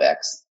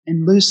topics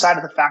and lose sight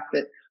of the fact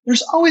that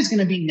there's always going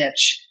to be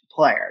niche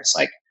players.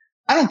 Like,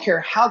 I don't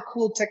care how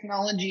cool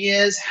technology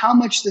is, how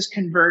much this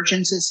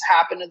convergence has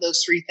happened to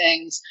those three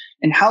things,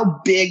 and how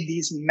big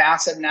these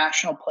massive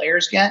national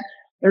players get.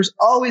 There's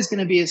always going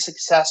to be a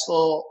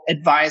successful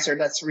advisor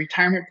that's a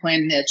retirement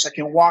plan niche that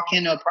can walk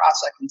into a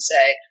prospect and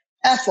say,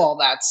 F all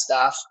that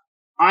stuff.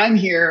 I'm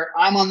here.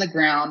 I'm on the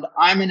ground.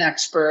 I'm an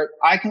expert.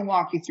 I can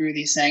walk you through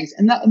these things.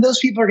 And those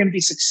people are going to be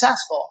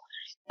successful.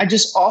 I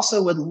just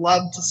also would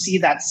love to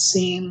see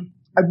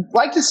I'd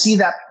like to see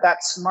that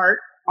smart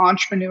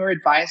entrepreneur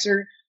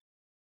advisor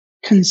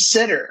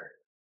consider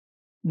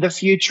the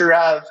future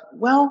of,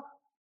 well,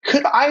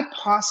 could I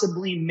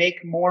possibly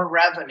make more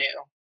revenue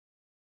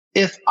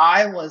if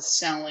I was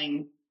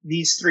selling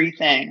these three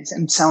things?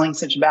 And selling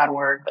such a bad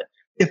word, but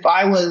if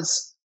I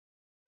was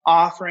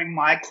offering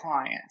my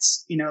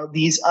clients,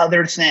 these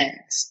other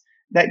things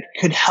that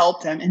could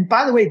help them. And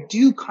by the way,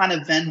 do kind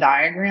of Venn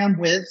diagram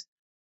with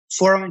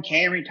 401k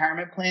and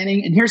retirement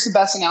planning. And here's the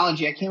best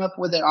analogy. I came up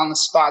with it on the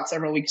spot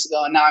several weeks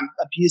ago, and now I'm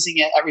abusing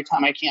it every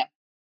time I can.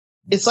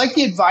 It's like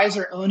the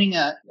advisor owning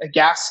a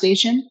gas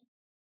station.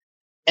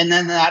 And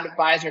then that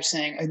advisor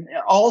saying, and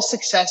all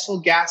successful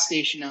gas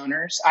station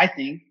owners, I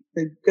think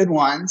the good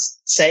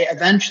ones say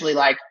eventually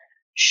like,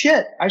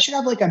 shit, I should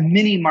have like a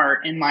mini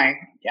mart in my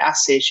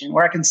gas station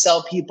where I can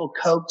sell people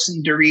Cokes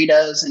and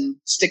Doritos and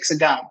sticks of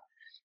gum.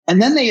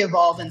 And then they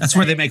evolve and that's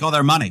where they make all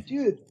their money.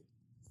 Dude,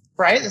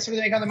 right? That's where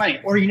they make all their money.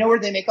 Or you know where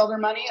they make all their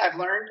money? I've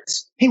learned,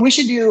 hey, we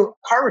should do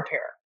car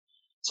repair.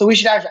 So we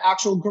should have an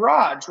actual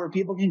garage where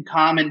people can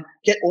come and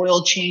get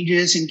oil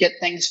changes and get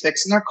things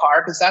fixed in their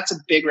car, because that's a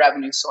big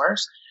revenue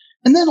source.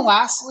 And then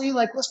lastly,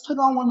 like, let's put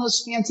on one of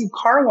those fancy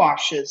car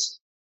washes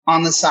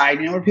on the side,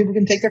 where people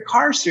can take their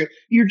cars through.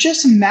 You're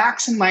just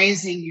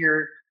maximizing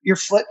your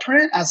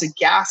footprint as a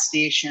gas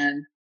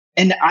station.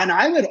 And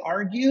I would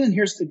argue, and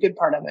here's the good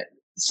part of it,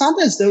 it's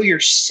not as though you're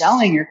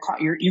selling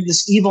you're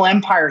this evil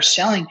empire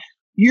selling.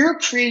 You're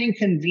creating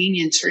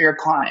convenience for your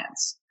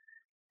clients.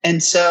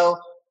 And so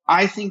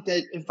I think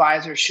that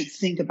advisors should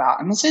think about,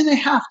 I'm not saying they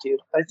have to,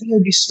 but I think it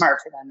would be smart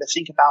for them to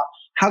think about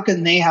how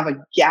can they have a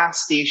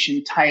gas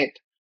station type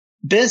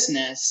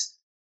business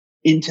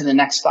into the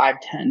next 5,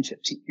 10,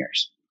 15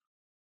 years.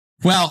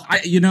 Well,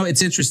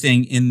 it's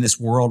interesting in this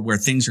world where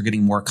things are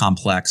getting more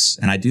complex.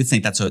 And I do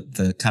think that's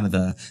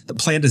the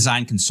plan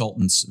design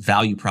consultants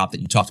value prop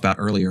that you talked about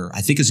earlier,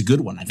 I think is a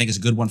good one. I think it's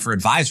a good one for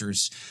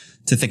advisors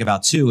to think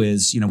about too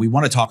is, we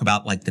want to talk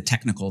about like the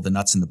technical, the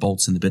nuts and the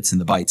bolts and the bits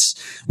and the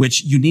bytes,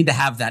 which you need to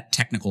have that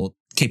technical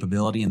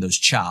capability and those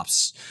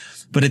chops.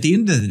 But at the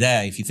end of the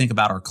day, if you think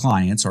about our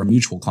clients, our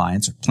mutual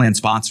clients, our plan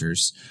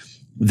sponsors,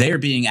 they are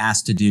being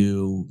asked to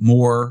do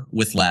more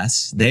with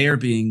less. They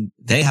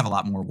have a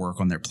lot more work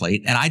on their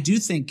plate. And I do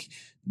think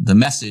the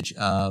message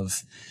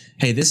of,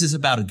 hey, this is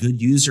about a good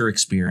user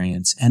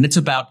experience and it's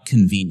about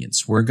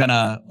convenience. We're going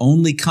to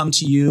only come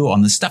to you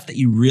on the stuff that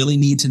you really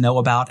need to know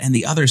about, and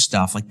the other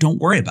stuff, like, don't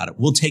worry about it.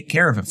 We'll take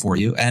care of it for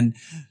you. And,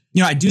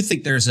 I do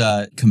think there's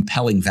a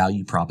compelling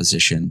value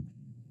proposition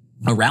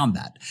around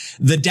that.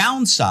 The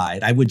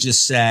downside, I would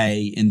just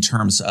say in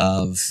terms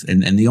of,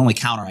 and the only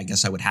counter I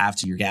guess I would have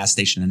to your gas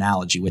station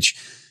analogy, which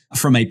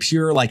from a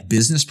pure like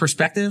business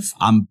perspective,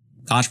 I'm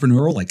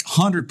entrepreneurial, like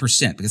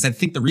 100%, because I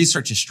think the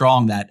research is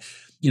strong that,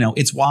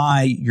 it's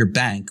why your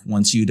bank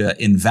wants you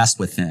to invest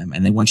with them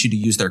and they want you to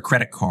use their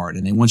credit card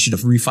and they want you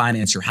to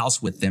refinance your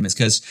house with them, is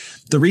because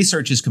the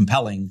research is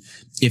compelling.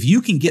 If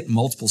you can get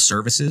multiple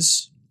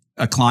services,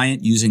 a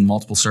client using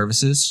multiple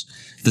services,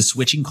 the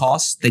switching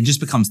costs, they just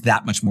becomes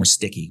that much more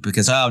sticky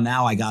because,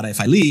 now if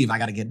I leave, I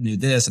got to get a new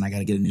this and I got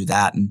to get a new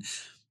that. And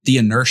the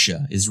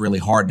inertia is really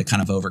hard to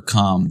kind of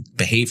overcome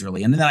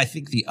behaviorally. And then I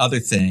think the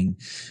other thing,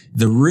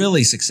 the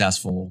really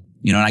successful,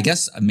 and I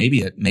guess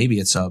maybe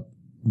it's a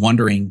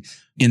wondering,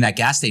 in that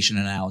gas station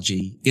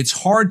analogy, it's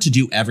hard to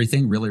do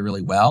everything really,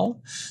 really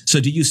well. So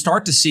do you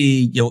start to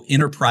see,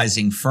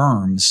 enterprising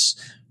firms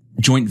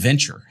joint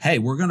venture? Hey,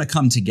 we're going to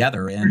come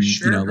together and,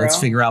 let's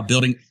figure out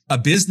building a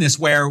business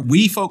where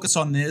we focus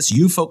on this,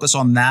 you focus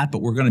on that,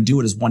 but we're going to do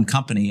it as one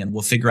company, and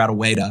we'll figure out a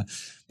way to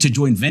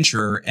joint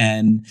venture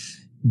and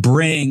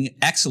bring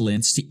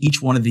excellence to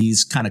each one of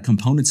these kind of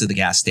components of the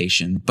gas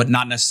station, but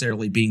not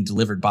necessarily being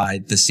delivered by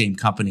the same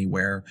company,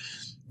 where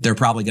they're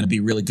probably going to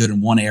be really good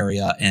in one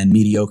area and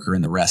mediocre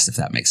in the rest, if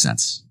that makes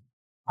sense.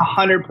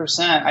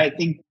 100%. I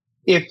think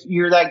if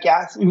you're that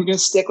we're going to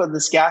stick with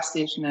this gas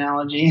station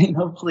analogy, and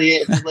hopefully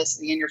if you're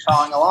listening and you're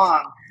following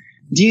along,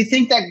 do you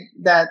think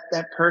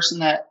that person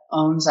that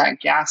owns that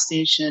gas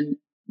station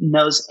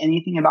knows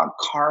anything about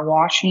car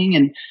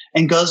washing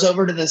and goes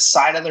over to the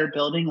side of their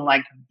building and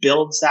like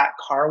builds that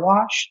car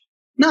wash?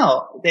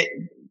 No,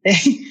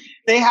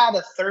 they had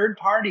a third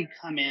party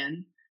come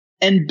in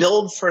and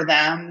build for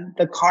them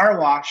the car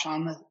wash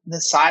on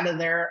the side of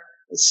their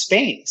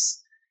space.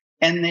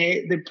 And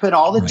they put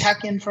all the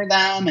tech in for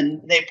them,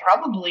 and they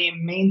probably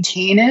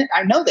maintain it.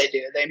 I know they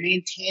do. They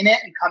maintain it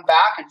and come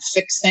back and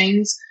fix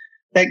things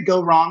that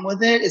go wrong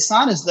with it. It's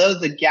not as though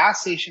the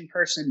gas station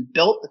person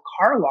built the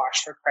car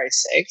wash, for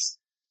Christ's sakes.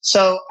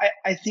 So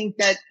I think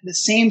that the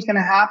same is going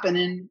to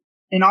happen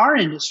in our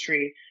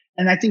industry.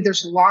 And I think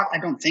there's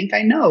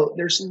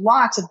there's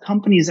lots of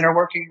companies that are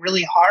working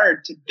really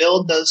hard to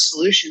build those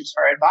solutions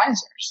for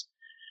advisors.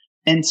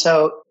 And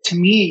so to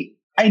me,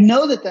 I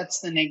know that that's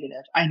the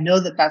negative. I know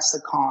that that's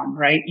the con,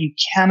 right? You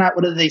cannot,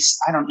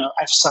 I don't know.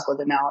 I've stuck with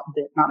not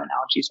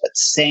analogies, but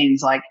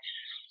sayings like,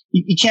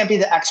 you can't be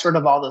the expert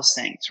of all those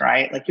things,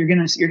 right? Like you're going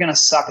to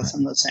suck at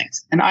some of those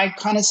things. And I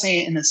kind of say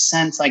it in a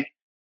sense, like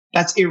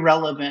that's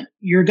irrelevant.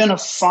 You're going to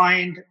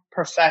find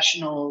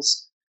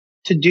professionals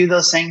to do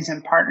those things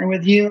and partner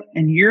with you.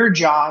 And your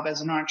job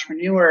as an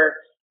entrepreneur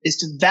is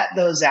to vet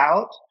those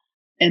out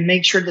and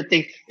make sure that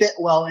they fit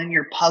well in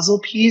your puzzle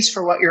piece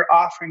for what you're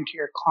offering to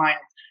your client.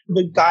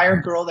 The guy or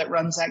girl that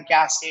runs that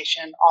gas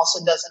station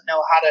also doesn't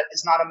know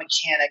is not a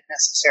mechanic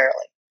necessarily.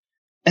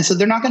 And so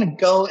they're not going to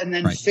go and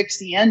then fix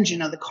the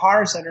engine of the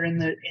cars that are in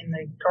the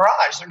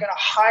garage. They're going to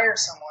hire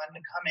someone to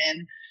come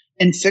in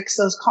and fix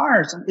those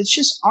cars. And it's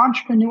just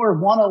entrepreneur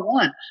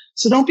 101.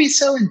 So don't be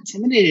so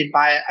intimidated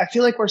by it. I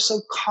feel like we're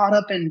so caught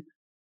up in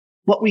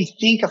what we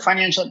think a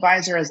financial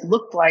advisor has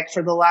looked like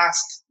for the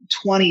last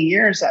 20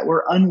 years that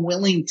we're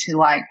unwilling to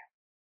like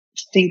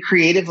think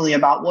creatively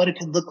about what it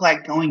could look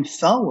like going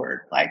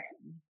forward. Like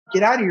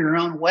get out of your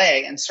own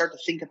way and start to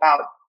think about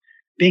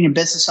being a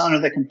business owner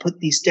that can put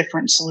these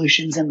different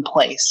solutions in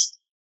place.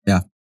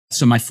 Yeah.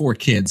 So my 4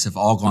 kids have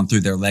all gone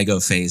through their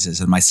Lego phases,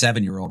 and my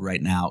 7-year-old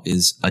right now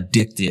is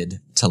addicted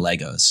to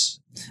Legos.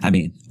 I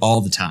mean, all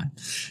the time.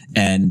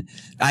 And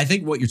I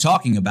think what you're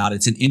talking about,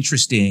 it's an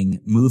interesting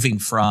moving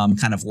from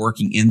kind of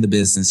working in the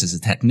business as a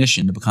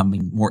technician to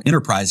becoming more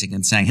enterprising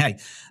and saying, hey,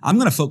 I'm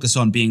going to focus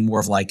on being more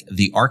of like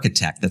the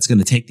architect that's going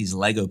to take these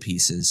Lego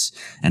pieces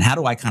and how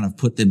do I kind of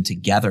put them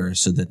together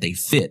so that they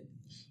fit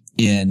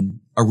in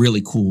a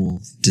really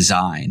cool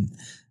design.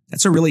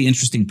 That's a really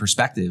interesting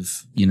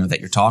perspective, that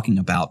you're talking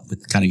about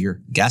with kind of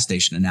your gas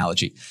station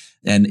analogy.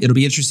 And it'll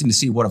be interesting to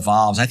see what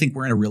evolves. I think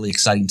we're in a really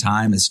exciting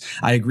time. As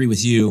I agree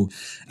with you,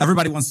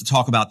 everybody wants to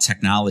talk about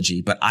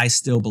technology, but I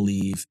still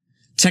believe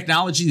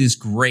technology is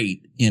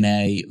great in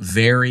a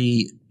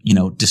very,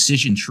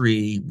 decision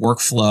tree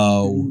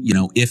workflow,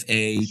 if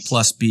A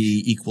plus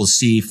B equals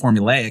C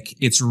formulaic,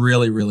 it's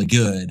really, really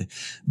good.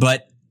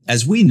 But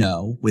as we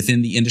know,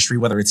 within the industry,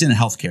 whether it's in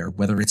healthcare,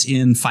 whether it's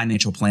in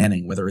financial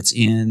planning, whether it's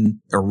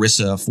in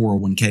ERISA,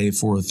 401k,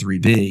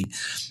 403b,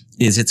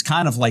 it's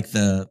kind of like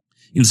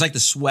it's like the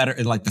sweater,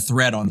 like the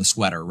thread on the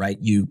sweater, right?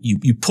 You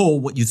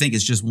pull what you think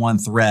is just one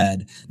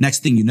thread.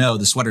 Next thing you know,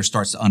 the sweater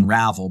starts to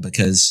unravel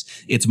because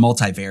it's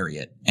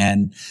multivariate.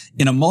 And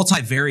in a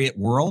multivariate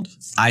world,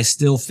 I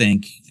still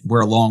think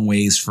we're a long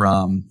ways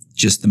from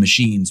just the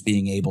machines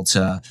being able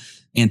to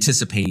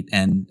anticipate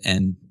and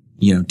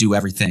do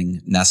everything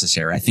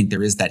necessary. I think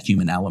there is that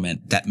human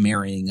element, that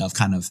marrying of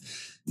kind of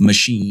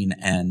machine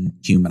and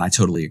human. I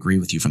totally agree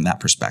with you from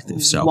that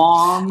perspective. So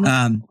long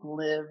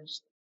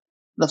lives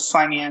the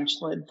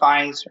financial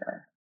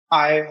advisor.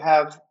 I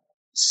have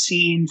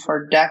seen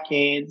for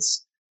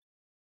decades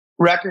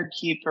record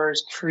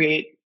keepers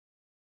create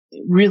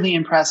really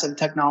impressive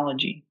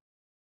technology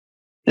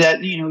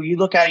that, you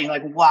look at it and you're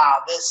like, wow,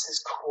 this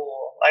is cool.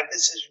 Like,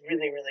 this is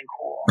really, really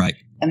cool. Right.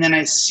 And then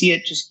I see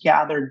it just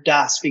gather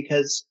dust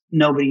because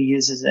nobody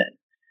uses it.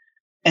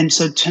 And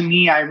so to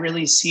me, I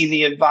really see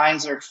the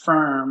advisor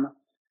firm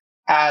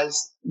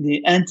as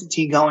the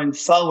entity going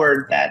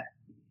forward that,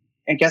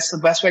 I guess the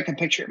best way I can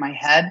picture it in my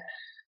head,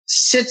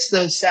 sits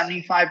those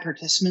 75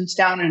 participants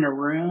down in a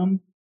room,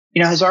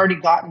 has already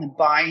gotten the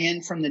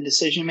buy-in from the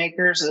decision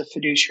makers, the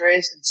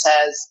fiduciaries, and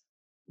says,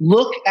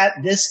 look at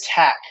this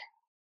tech.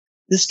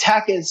 This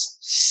tech is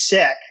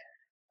sick.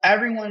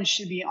 Everyone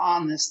should be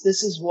on this.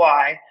 This is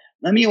why.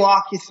 Let me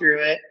walk you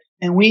through it.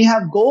 And we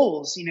have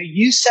goals.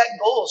 You set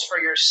goals for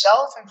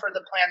yourself and for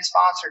the plan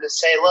sponsor to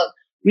say, look,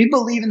 we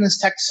believe in this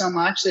tech so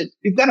much that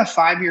we've got a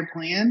 5-year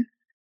plan.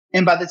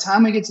 And by the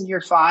time we get to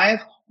year 5,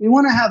 we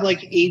want to have like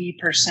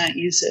 80%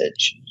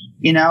 usage,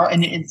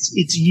 and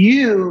it's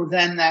you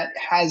then that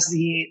has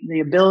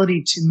the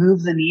ability to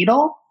move the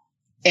needle.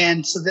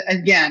 And so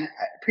again,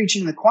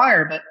 preaching the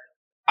choir, but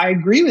I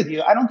agree with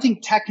you. I don't think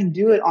tech can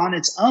do it on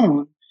its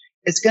own.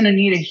 It's going to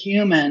need a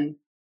human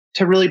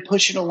to really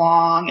push it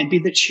along and be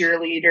the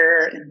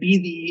cheerleader and be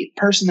the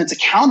person that's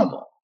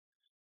accountable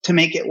to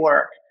make it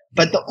work.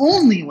 But the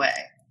only way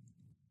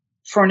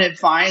for an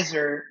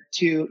advisor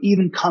to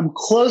even come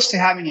close to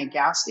having a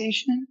gas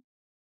station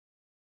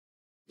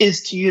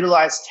is to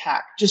utilize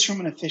tech just from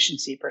an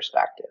efficiency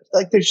perspective.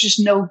 Like there's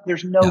no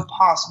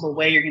possible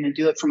way you're going to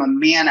do it from a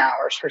man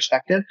hours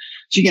perspective.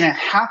 So you're going to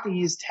have to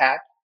use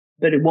tech,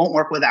 but it won't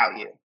work without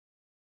you.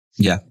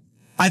 Yeah.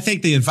 I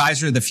think the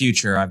advisor of the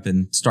future, I've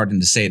been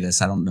starting to say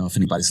this. I don't know if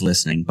anybody's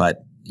listening, but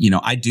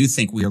I do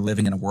think we are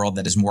living in a world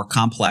that is more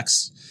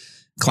complex.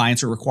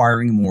 Clients are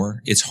requiring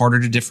more. It's harder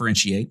to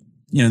differentiate.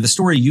 The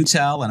story you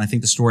tell, and I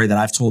think the story that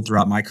I've told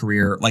throughout my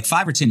career, like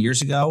 5 or 10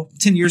 years ago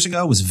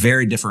was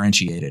very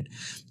differentiated.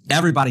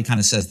 Everybody kind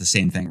of says the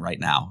same thing right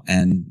now.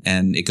 And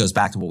it goes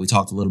back to what we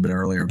talked a little bit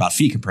earlier about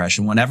fee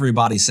compression. When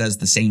everybody says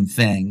the same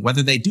thing,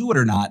 whether they do it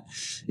or not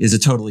is a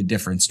totally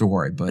different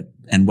story,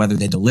 and whether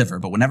they deliver.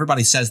 But when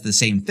everybody says the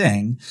same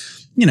thing,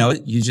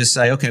 you just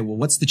say, okay, well,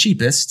 what's the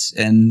cheapest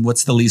and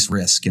what's the least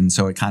risk? And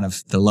so it kind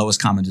of the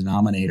lowest common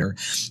denominator.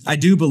 I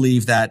do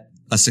believe that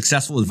a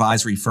successful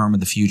advisory firm of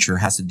the future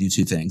has to do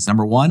 2 things.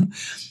 Number one,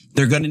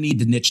 they're going to need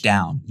to niche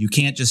down. You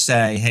can't just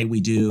say, hey,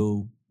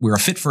 we're a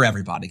fit for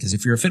everybody. Because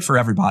if you're a fit for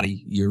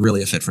everybody, you're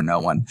really a fit for no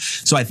one.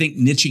 So I think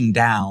niching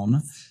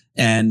down,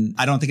 and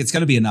I don't think it's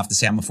going to be enough to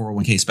say I'm a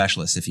 401k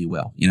specialist, if you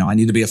will. I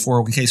need to be a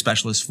 401k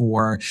specialist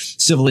for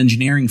civil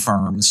engineering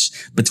firms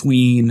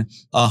between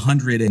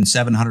 100 and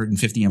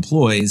 750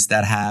 employees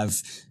that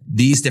have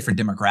these different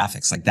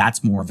demographics. Like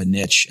that's more of a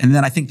niche. And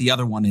then I think the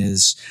other one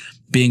is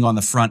being on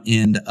the front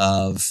end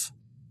of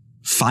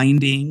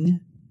finding,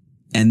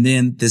 and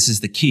then this is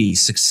the key,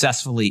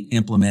 successfully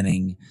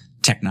implementing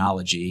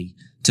technology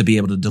to be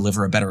able to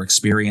deliver a better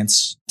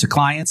experience to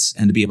clients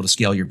and to be able to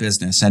scale your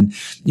business. And,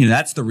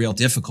 that's the real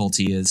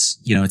difficulty is,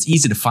 it's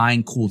easy to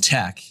find cool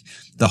tech.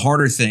 The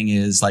harder thing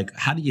is like,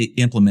 how do you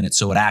implement it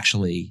so it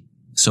actually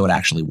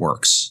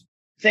works?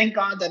 Thank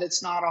God that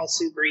it's not all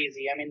super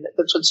easy. I mean,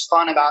 that's what's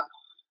fun about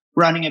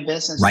running a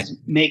business, right? Is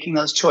making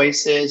those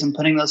choices and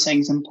putting those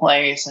things in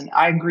place. And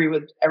I agree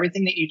with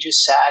everything that you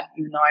just said,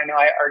 even though I know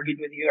I argued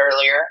with you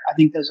earlier. I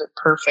think those are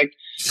perfect.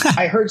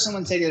 I heard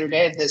someone say the other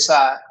day, this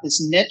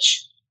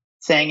niche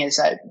thing is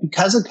that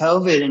because of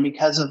COVID and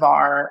because of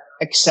our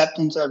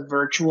acceptance of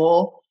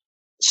virtual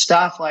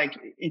stuff, like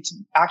it's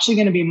actually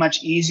going to be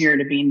much easier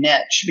to be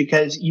niche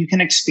because you can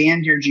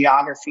expand your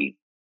geography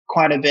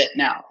quite a bit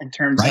now in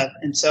terms of,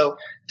 and so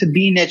to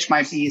be niche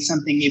might be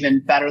something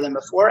even better than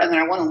before. And then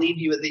I want to leave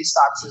you with these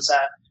thoughts is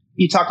that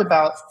you talked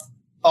about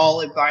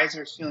all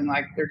advisors feeling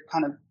like they're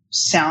kind of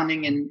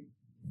sounding in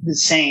the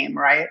same,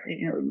 right?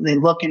 They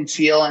look and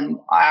feel and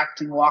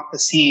act and walk the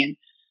same.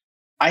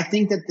 I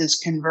think that this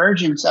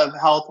convergence of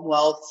health,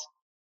 wealth,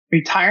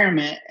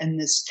 retirement, and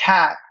this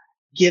tech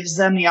gives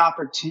them the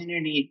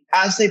opportunity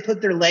as they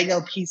put their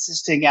Lego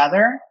pieces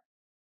together,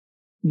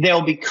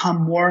 they'll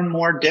become more and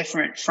more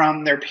different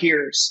from their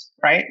peers,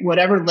 right?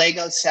 Whatever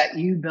Lego set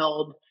you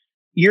build,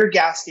 your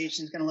gas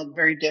station is going to look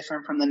very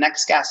different from the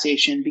next gas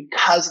station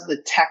because of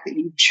the tech that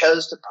you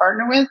chose to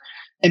partner with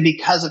and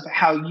because of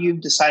how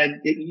you've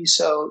decided that you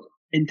so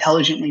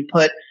intelligently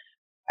put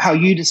how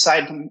you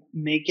decide to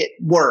make it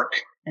work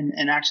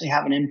and actually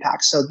have an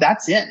impact. So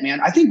that's it,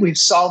 man. I think we've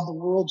solved the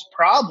world's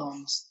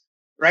problems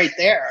right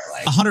there.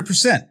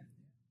 100%.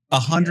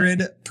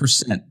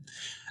 100%.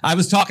 I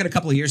was talking a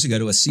couple of years ago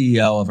to a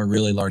CEO of a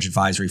really large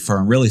advisory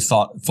firm, really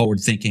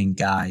forward-thinking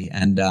guy.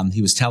 And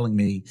he was telling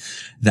me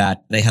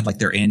that they had like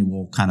their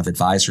annual kind of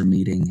advisor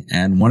meeting.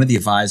 And one of the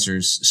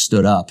advisors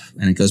stood up,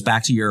 and it goes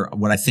back to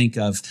what I think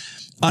of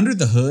under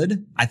the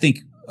hood. I think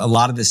a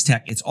lot of this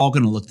tech, it's all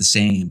going to look the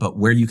same, but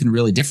where you can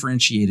really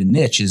differentiate a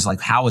niche is like,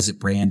 how is it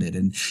branded?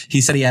 And he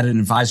said he had an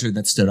advisor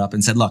that stood up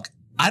and said, look,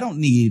 I don't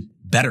need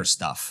better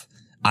stuff.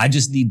 I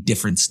just need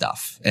different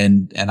stuff.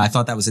 And I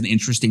thought that was an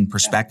interesting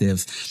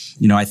perspective.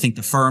 I think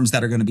the firms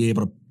that are going to be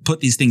able to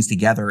put these things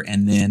together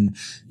and then,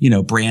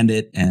 brand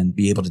it and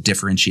be able to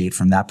differentiate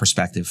from that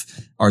perspective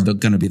are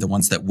going to be the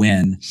ones that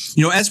win.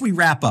 As we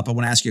wrap up, I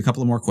want to ask you a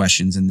couple of more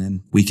questions and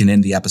then we can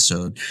end the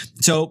episode.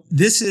 So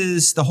this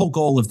is the whole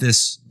goal of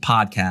this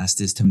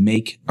podcast is to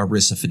make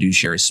ERISA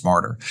fiduciaries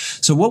smarter.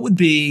 So what would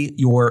be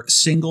your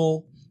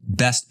single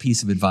best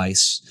piece of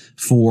advice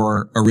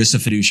for ERISA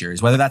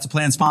fiduciaries, whether that's a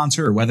plan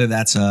sponsor or whether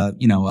that's a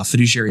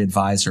fiduciary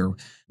advisor?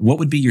 What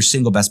would be your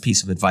single best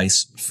piece of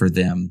advice for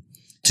them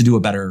to do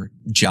a better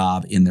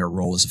job in their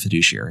role as a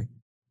fiduciary?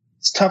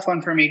 It's a tough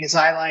one for me because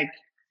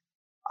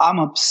I'm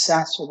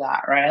obsessed with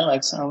that, right?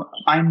 Like, so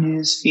my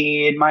news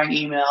feed, my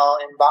email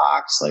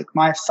inbox, like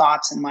my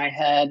thoughts in my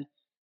head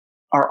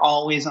are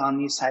always on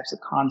these types of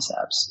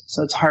concepts.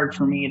 So it's hard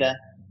for me to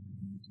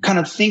kind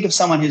of think of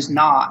someone who's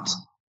not.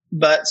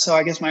 But so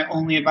I guess my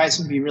only advice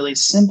would be really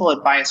simple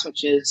advice,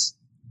 which is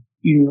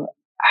you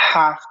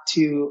have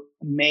to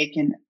make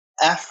an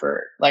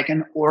effort, like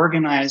an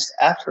organized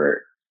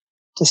effort,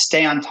 to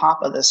stay on top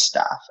of this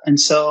stuff. And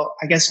so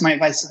I guess my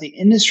advice to the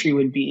industry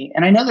would be,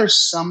 and I know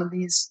there's some of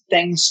these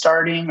things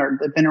starting or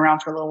they've been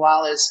around for a little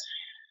while,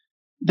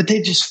 but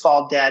they just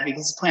fall dead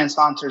because the plan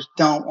sponsors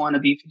don't want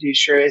to be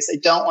fiduciaries. They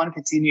don't want to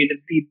continue to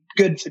be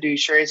good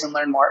fiduciaries and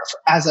learn more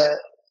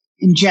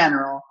in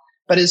general.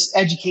 But as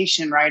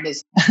education, right,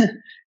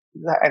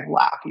 I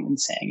laugh even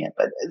saying it,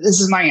 but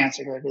this is my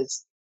answer to it,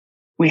 is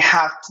we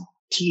have to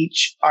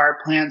teach our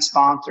plan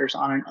sponsors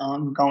on an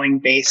ongoing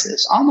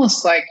basis,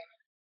 almost like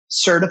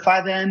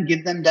certify them,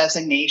 give them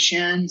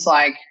designations.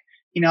 Like,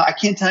 I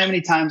can't tell you how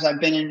many times I've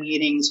been in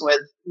meetings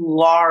with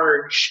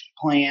large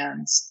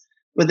plans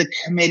with a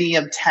committee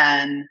of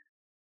 10,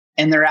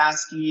 and they're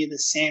asking you the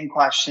same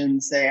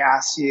questions they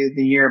asked you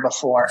the year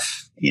before,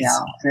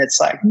 and it's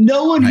like,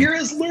 no one here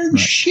has learned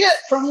shit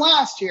from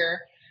last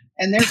year.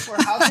 And therefore,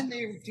 how can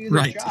they do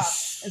the job?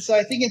 And so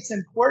I think it's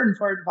important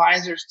for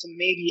advisors to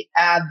maybe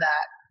add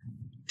that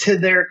to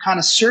their kind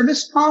of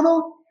service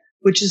model,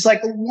 which is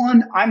like,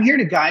 I'm here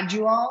to guide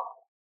you all,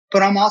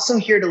 but I'm also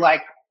here to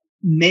like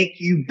make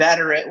you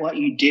better at what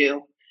you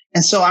do.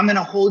 And so I'm going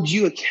to hold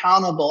you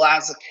accountable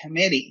as a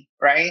committee,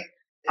 right?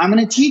 I'm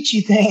going to teach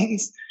you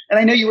things. And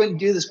I know you wouldn't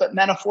do this, but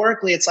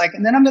metaphorically, it's like,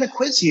 and then I'm going to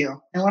quiz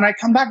you. And when I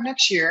come back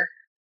next year,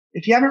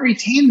 if you haven't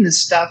retained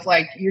this stuff,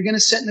 like, you're going to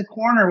sit in the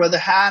corner with a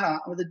hat on,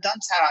 with a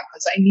dunce hat on,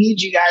 because I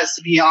need you guys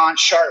to be on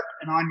sharp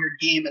and on your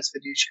game as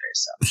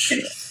fiduciaries. So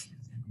anyway.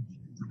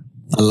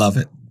 I love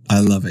it. I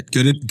love it.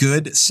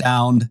 Good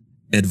sound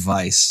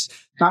advice.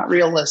 Not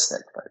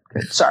realistic, but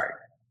good. Sorry.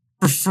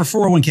 For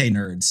 401k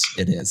nerds,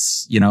 it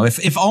is.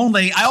 If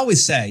only, I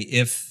always say,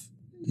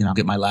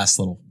 get my last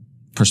little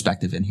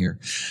perspective in here.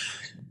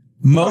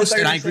 And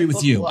I agree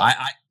with you.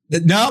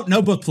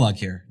 No book plug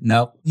here.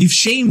 No, you've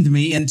shamed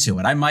me into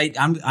it. I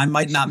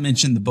might not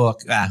mention the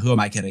book. Who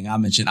am I kidding?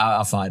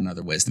 I'll find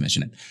other ways to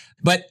mention it.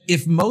 But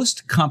if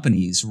most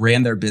companies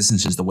ran their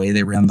businesses the way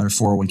they ran their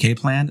 401k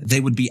plan, they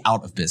would be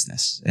out of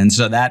business. And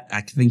so that, I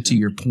think, to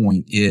your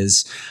point,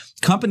 is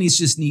companies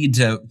just need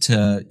to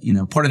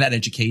part of that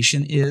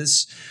education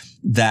is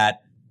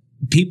that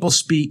people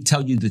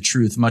tell you the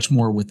truth much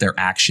more with their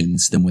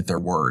actions than with their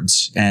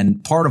words.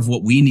 And part of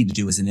what we need to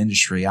do as an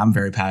industry, I'm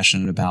very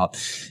passionate about,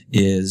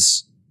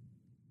 is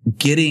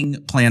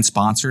getting plan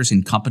sponsors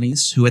in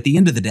companies who at the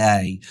end of the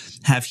day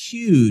have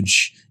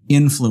huge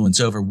influence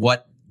over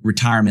what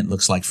retirement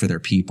looks like for their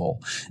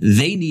people.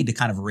 They need to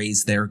kind of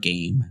raise their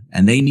game,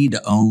 and they need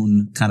to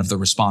own kind of the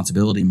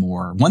responsibility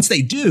more. Once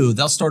they do,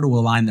 they'll start to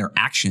align their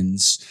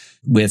actions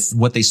with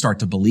what they start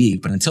to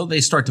believe. But until they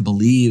start to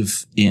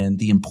believe in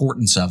the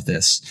importance of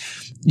this,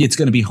 it's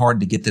going to be hard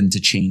to get them to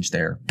change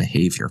their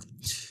behavior.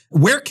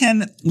 Where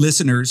can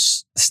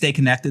listeners stay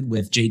connected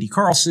with JD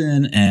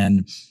Carlson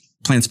and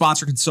plan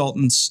sponsor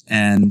consultants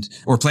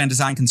or plan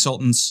design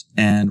consultants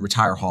and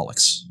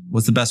Retireholics?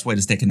 What's the best way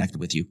to stay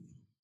connected with you?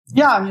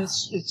 Yeah, I mean,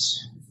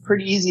 it's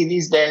pretty easy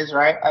these days,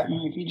 right? I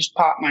mean, if you just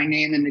pop my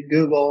name into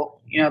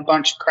Google, a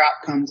bunch of crap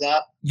comes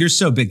up. You're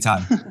so big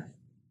time.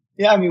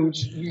 Yeah, I mean,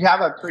 we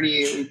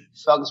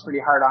focus pretty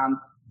hard on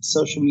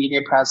social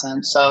media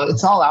presence. So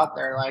it's all out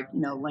there, like,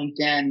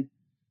 LinkedIn,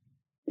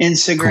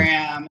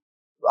 Instagram, cool.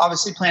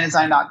 Obviously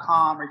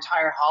plandesign.com,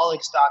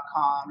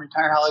 retireholics.com.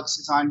 Retireholics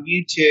is on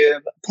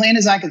YouTube. Plan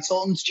Design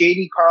Consultants,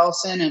 JD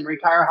Carlson, and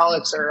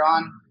Retireholics are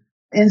on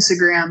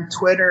Instagram,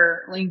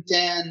 Twitter,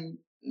 LinkedIn,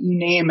 you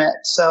name it.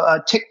 So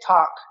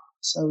TikTok.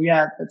 So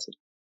yeah, that's it.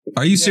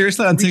 Are you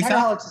seriously on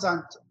TikTok?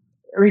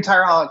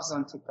 Retireholics is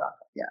on TikTok.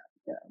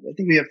 Yeah. I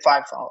think we have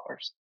 5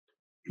 followers.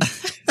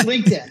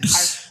 LinkedIn.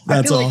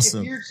 I feel awesome.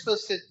 Like if you're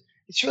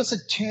supposed to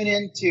tune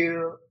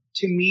into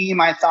me,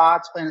 my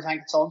thoughts, plan design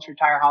consultants,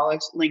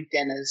 Retireholics,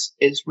 LinkedIn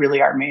is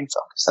really our main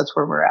focus. That's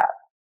where we're at.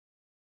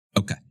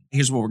 Okay.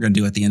 Here's what we're going to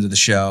do at the end of the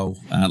show.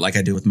 Like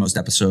I do with most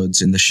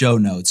episodes, in the show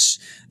notes,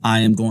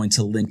 I am going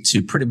to link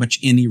to pretty much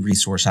any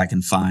resource I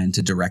can find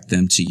to direct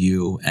them to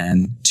you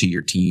and to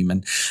your team.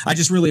 And I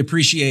just really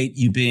appreciate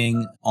you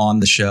being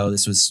on the show.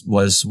 This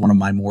was one of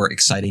my more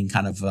exciting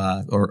kind of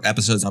or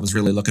episodes I was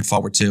really looking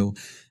forward to.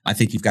 I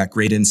think you've got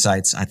great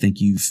insights. I think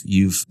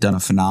you've done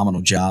a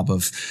phenomenal job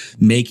of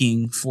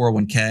making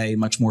 401k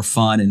much more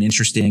fun and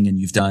interesting. And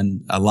you've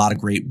done a lot of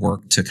great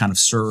work to kind of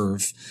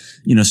serve,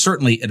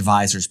 certainly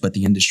advisors, but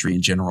the industry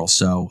in general.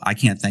 So I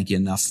can't thank you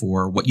enough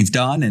for what you've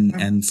done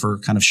and for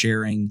kind of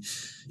sharing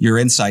your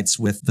insights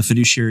with the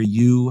Fiduciary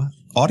U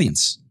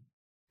audience.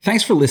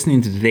 Thanks for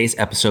listening to today's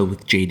episode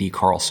with JD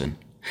Carlson.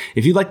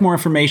 If you'd like more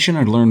information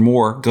or to learn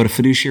more, go to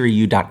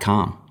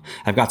fiduciaryu.com.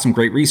 I've got some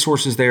great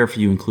resources there for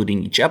you,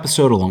 including each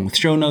episode along with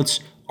show notes,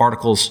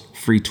 articles,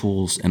 free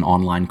tools, and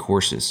online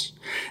courses.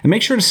 And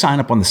make sure to sign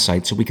up on the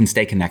site so we can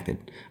stay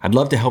connected. I'd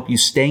love to help you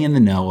stay in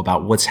the know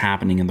about what's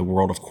happening in the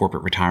world of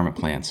corporate retirement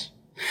plans.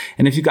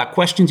 And if you've got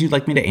questions you'd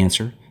like me to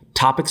answer,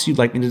 topics you'd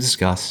like me to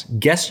discuss,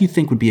 guests you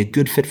think would be a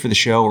good fit for the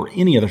show, or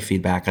any other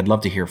feedback, I'd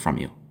love to hear from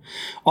you.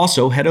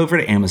 Also, head over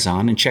to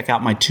Amazon and check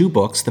out my 2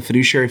 books, The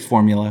Fiduciary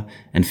Formula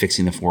and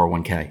Fixing the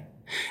 401k.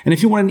 And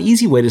if you want an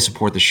easy way to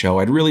support the show,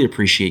 I'd really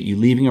appreciate you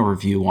leaving a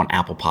review on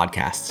Apple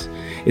Podcasts.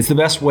 It's the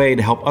best way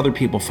to help other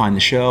people find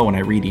the show, and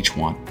I read each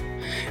one.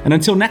 And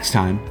until next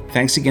time,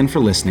 thanks again for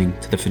listening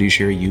to the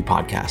Fiduciary You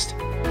podcast.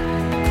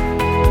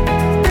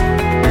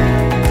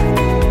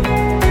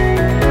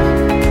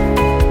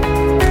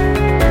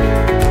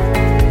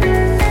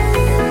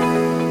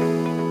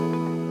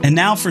 And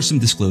now for some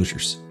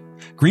disclosures.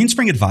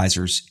 Greenspring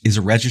Advisors is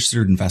a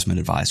registered investment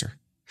advisor.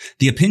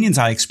 The opinions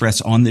I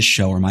express on this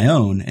show are my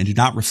own and do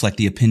not reflect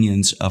the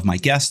opinions of my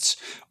guests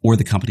or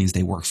the companies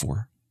they work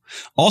for.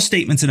 All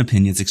statements and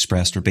opinions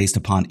expressed are based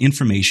upon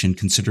information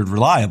considered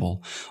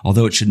reliable,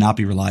 although it should not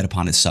be relied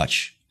upon as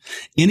such.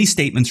 Any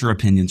statements or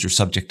opinions are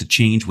subject to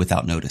change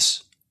without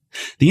notice.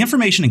 The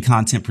information and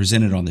content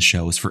presented on the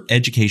show is for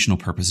educational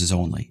purposes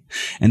only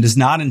and does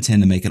not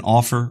intend to make an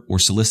offer or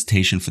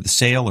solicitation for the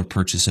sale or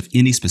purchase of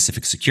any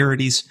specific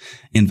securities,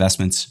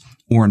 investments,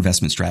 or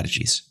investment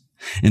strategies.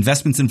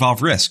 Investments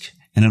involve risk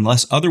and,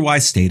 unless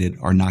otherwise stated,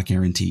 are not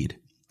guaranteed.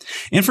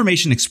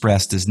 Information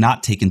expressed does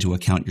not take into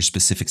account your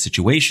specific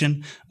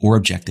situation or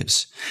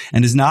objectives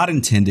and is not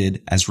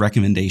intended as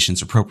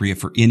recommendations appropriate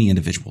for any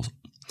individual.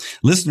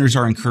 Listeners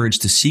are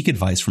encouraged to seek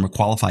advice from a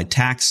qualified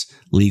tax,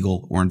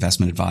 legal, or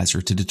investment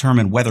advisor to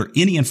determine whether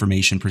any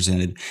information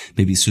presented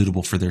may be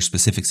suitable for their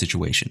specific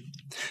situation.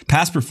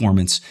 Past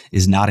performance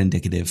is not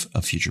indicative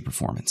of future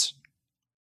performance.